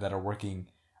Stanford that are working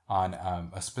on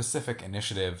a specific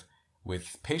initiative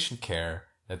with patient care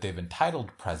that they've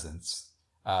entitled Presence,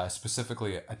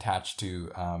 specifically attached to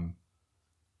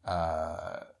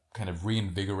kind of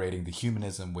reinvigorating the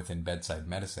humanism within bedside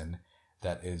medicine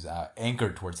that is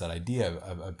anchored towards that idea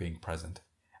of being present.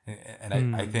 And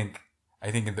Mm.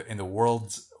 I think in the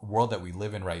world that we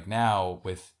live in right now,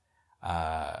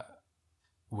 uh,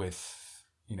 with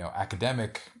you know,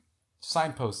 academic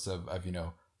signposts of you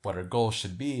know, what our goals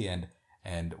should be,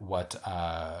 and what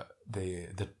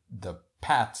the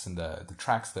paths and the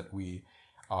tracks that we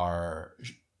are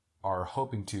are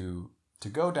hoping to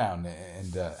go down,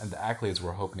 and the accolades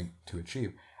we're hoping to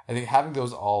achieve. I think having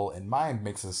those all in mind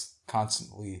makes us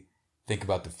constantly think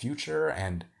about the future,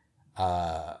 and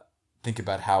uh, think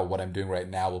about how what I'm doing right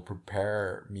now will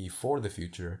prepare me for the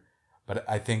future. But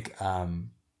I think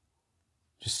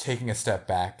just taking a step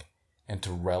back and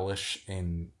to relish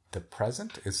in the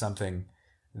present is something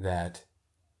that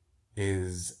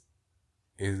is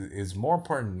is more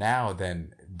important now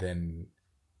than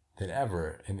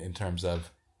ever, in terms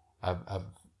of of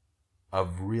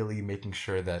of really making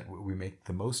sure that we make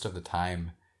the most of the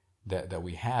time that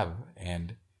we have,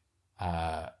 and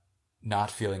uh, not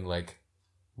feeling like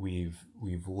we've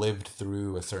lived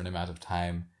through a certain amount of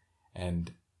time,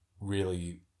 and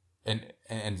really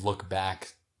and look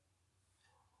back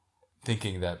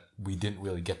thinking that we didn't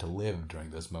really get to live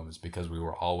during those moments because we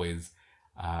were always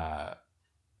uh,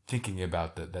 thinking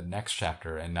about the next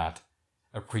chapter, and not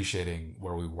appreciating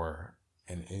where we were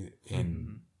in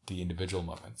Hmm. the individual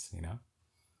moments, you know.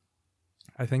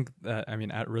 I think that, I mean,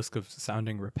 at risk of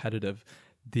sounding repetitive,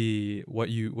 the what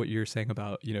you're saying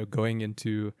about, you know, going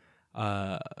into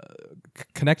uh,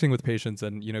 connecting with patients,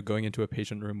 and, you know, going into a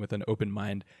patient room with an open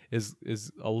mind is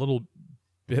a little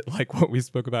bit like what we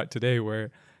spoke about today,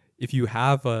 where if you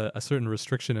have a certain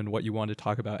restriction in what you want to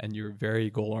talk about, and you're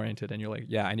very goal oriented, and you're like,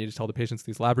 yeah, I need to tell the patients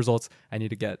these lab results, I need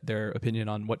to get their opinion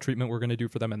on what treatment we're going to do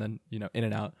for them, and then, you know, in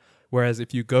and out. Whereas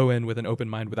if you go in with an open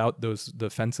mind, without those the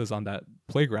fences on that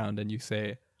playground, and you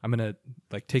say, I'm going to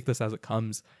like take this as it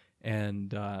comes,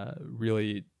 and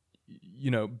really,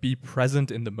 you know, be present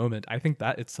in the moment, I think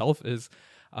that itself is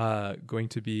going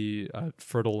to be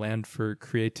fertile land for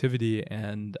creativity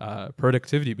and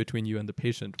productivity between you and the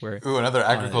patient. Where Ooh, another uh,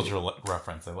 agricultural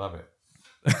reference. I love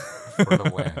it.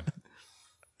 Fertile land.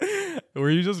 were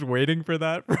you just waiting for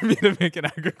that for me to make an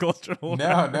agricultural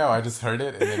No, no, I reference? just heard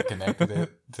it and then connected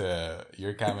it to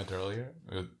your comment earlier.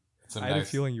 Some I had a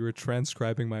nice. feeling you were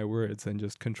transcribing my words and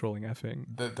just controlling effing.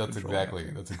 That's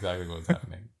exactly what's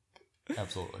happening.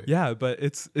 Absolutely. Yeah, but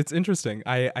it's interesting.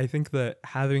 I think that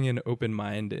having an open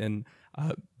mind in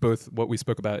both what we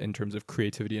spoke about in terms of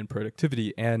creativity and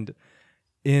productivity, and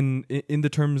in the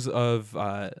terms of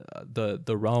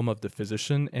the realm of the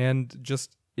physician, and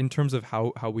just in terms of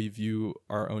how we view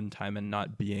our own time and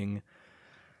not being,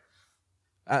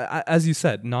 as you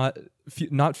said, not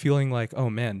feeling like, oh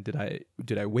man,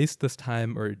 did I waste this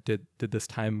time, or did this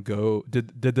time go,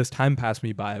 did this time pass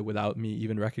me by without me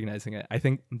even recognizing it. I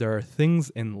think there are things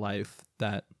in life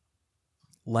that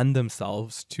lend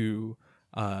themselves to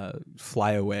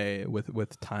fly away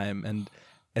with time, and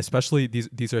especially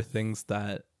these are things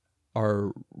that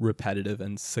are repetitive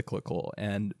and cyclical.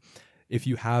 And if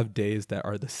you have days that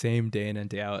are the same day in and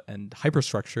day out and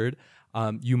hyperstructured,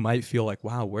 you might feel like,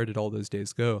 wow, where did all those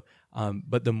days go?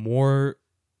 But the more,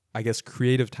 I guess,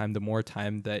 creative time, the more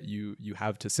time that you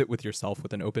have to sit with yourself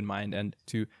with an open mind and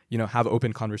to, have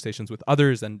open conversations with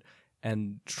others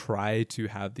and try to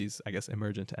have these, I guess,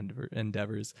 emergent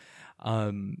endeavors,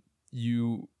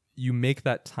 you make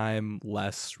that time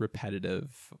less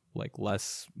repetitive, like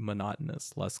less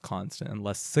monotonous, less constant, and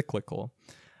less cyclical.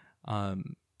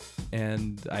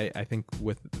 And I think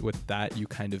with that, you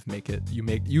kind of make it,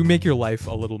 you make your life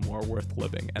a little more worth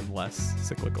living and less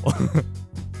cyclical.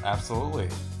 Absolutely.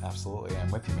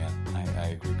 I'm with you, man. I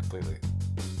agree completely.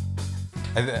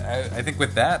 I think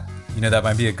with that, that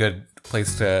might be a good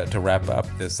place to wrap up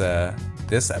this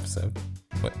episode.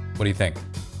 What do you think?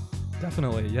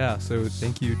 Definitely, yeah. So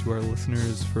thank you to our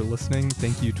listeners for listening.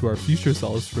 Thank you to our future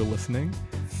selves for listening.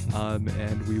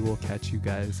 And we will catch you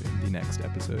guys in the next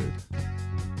episode.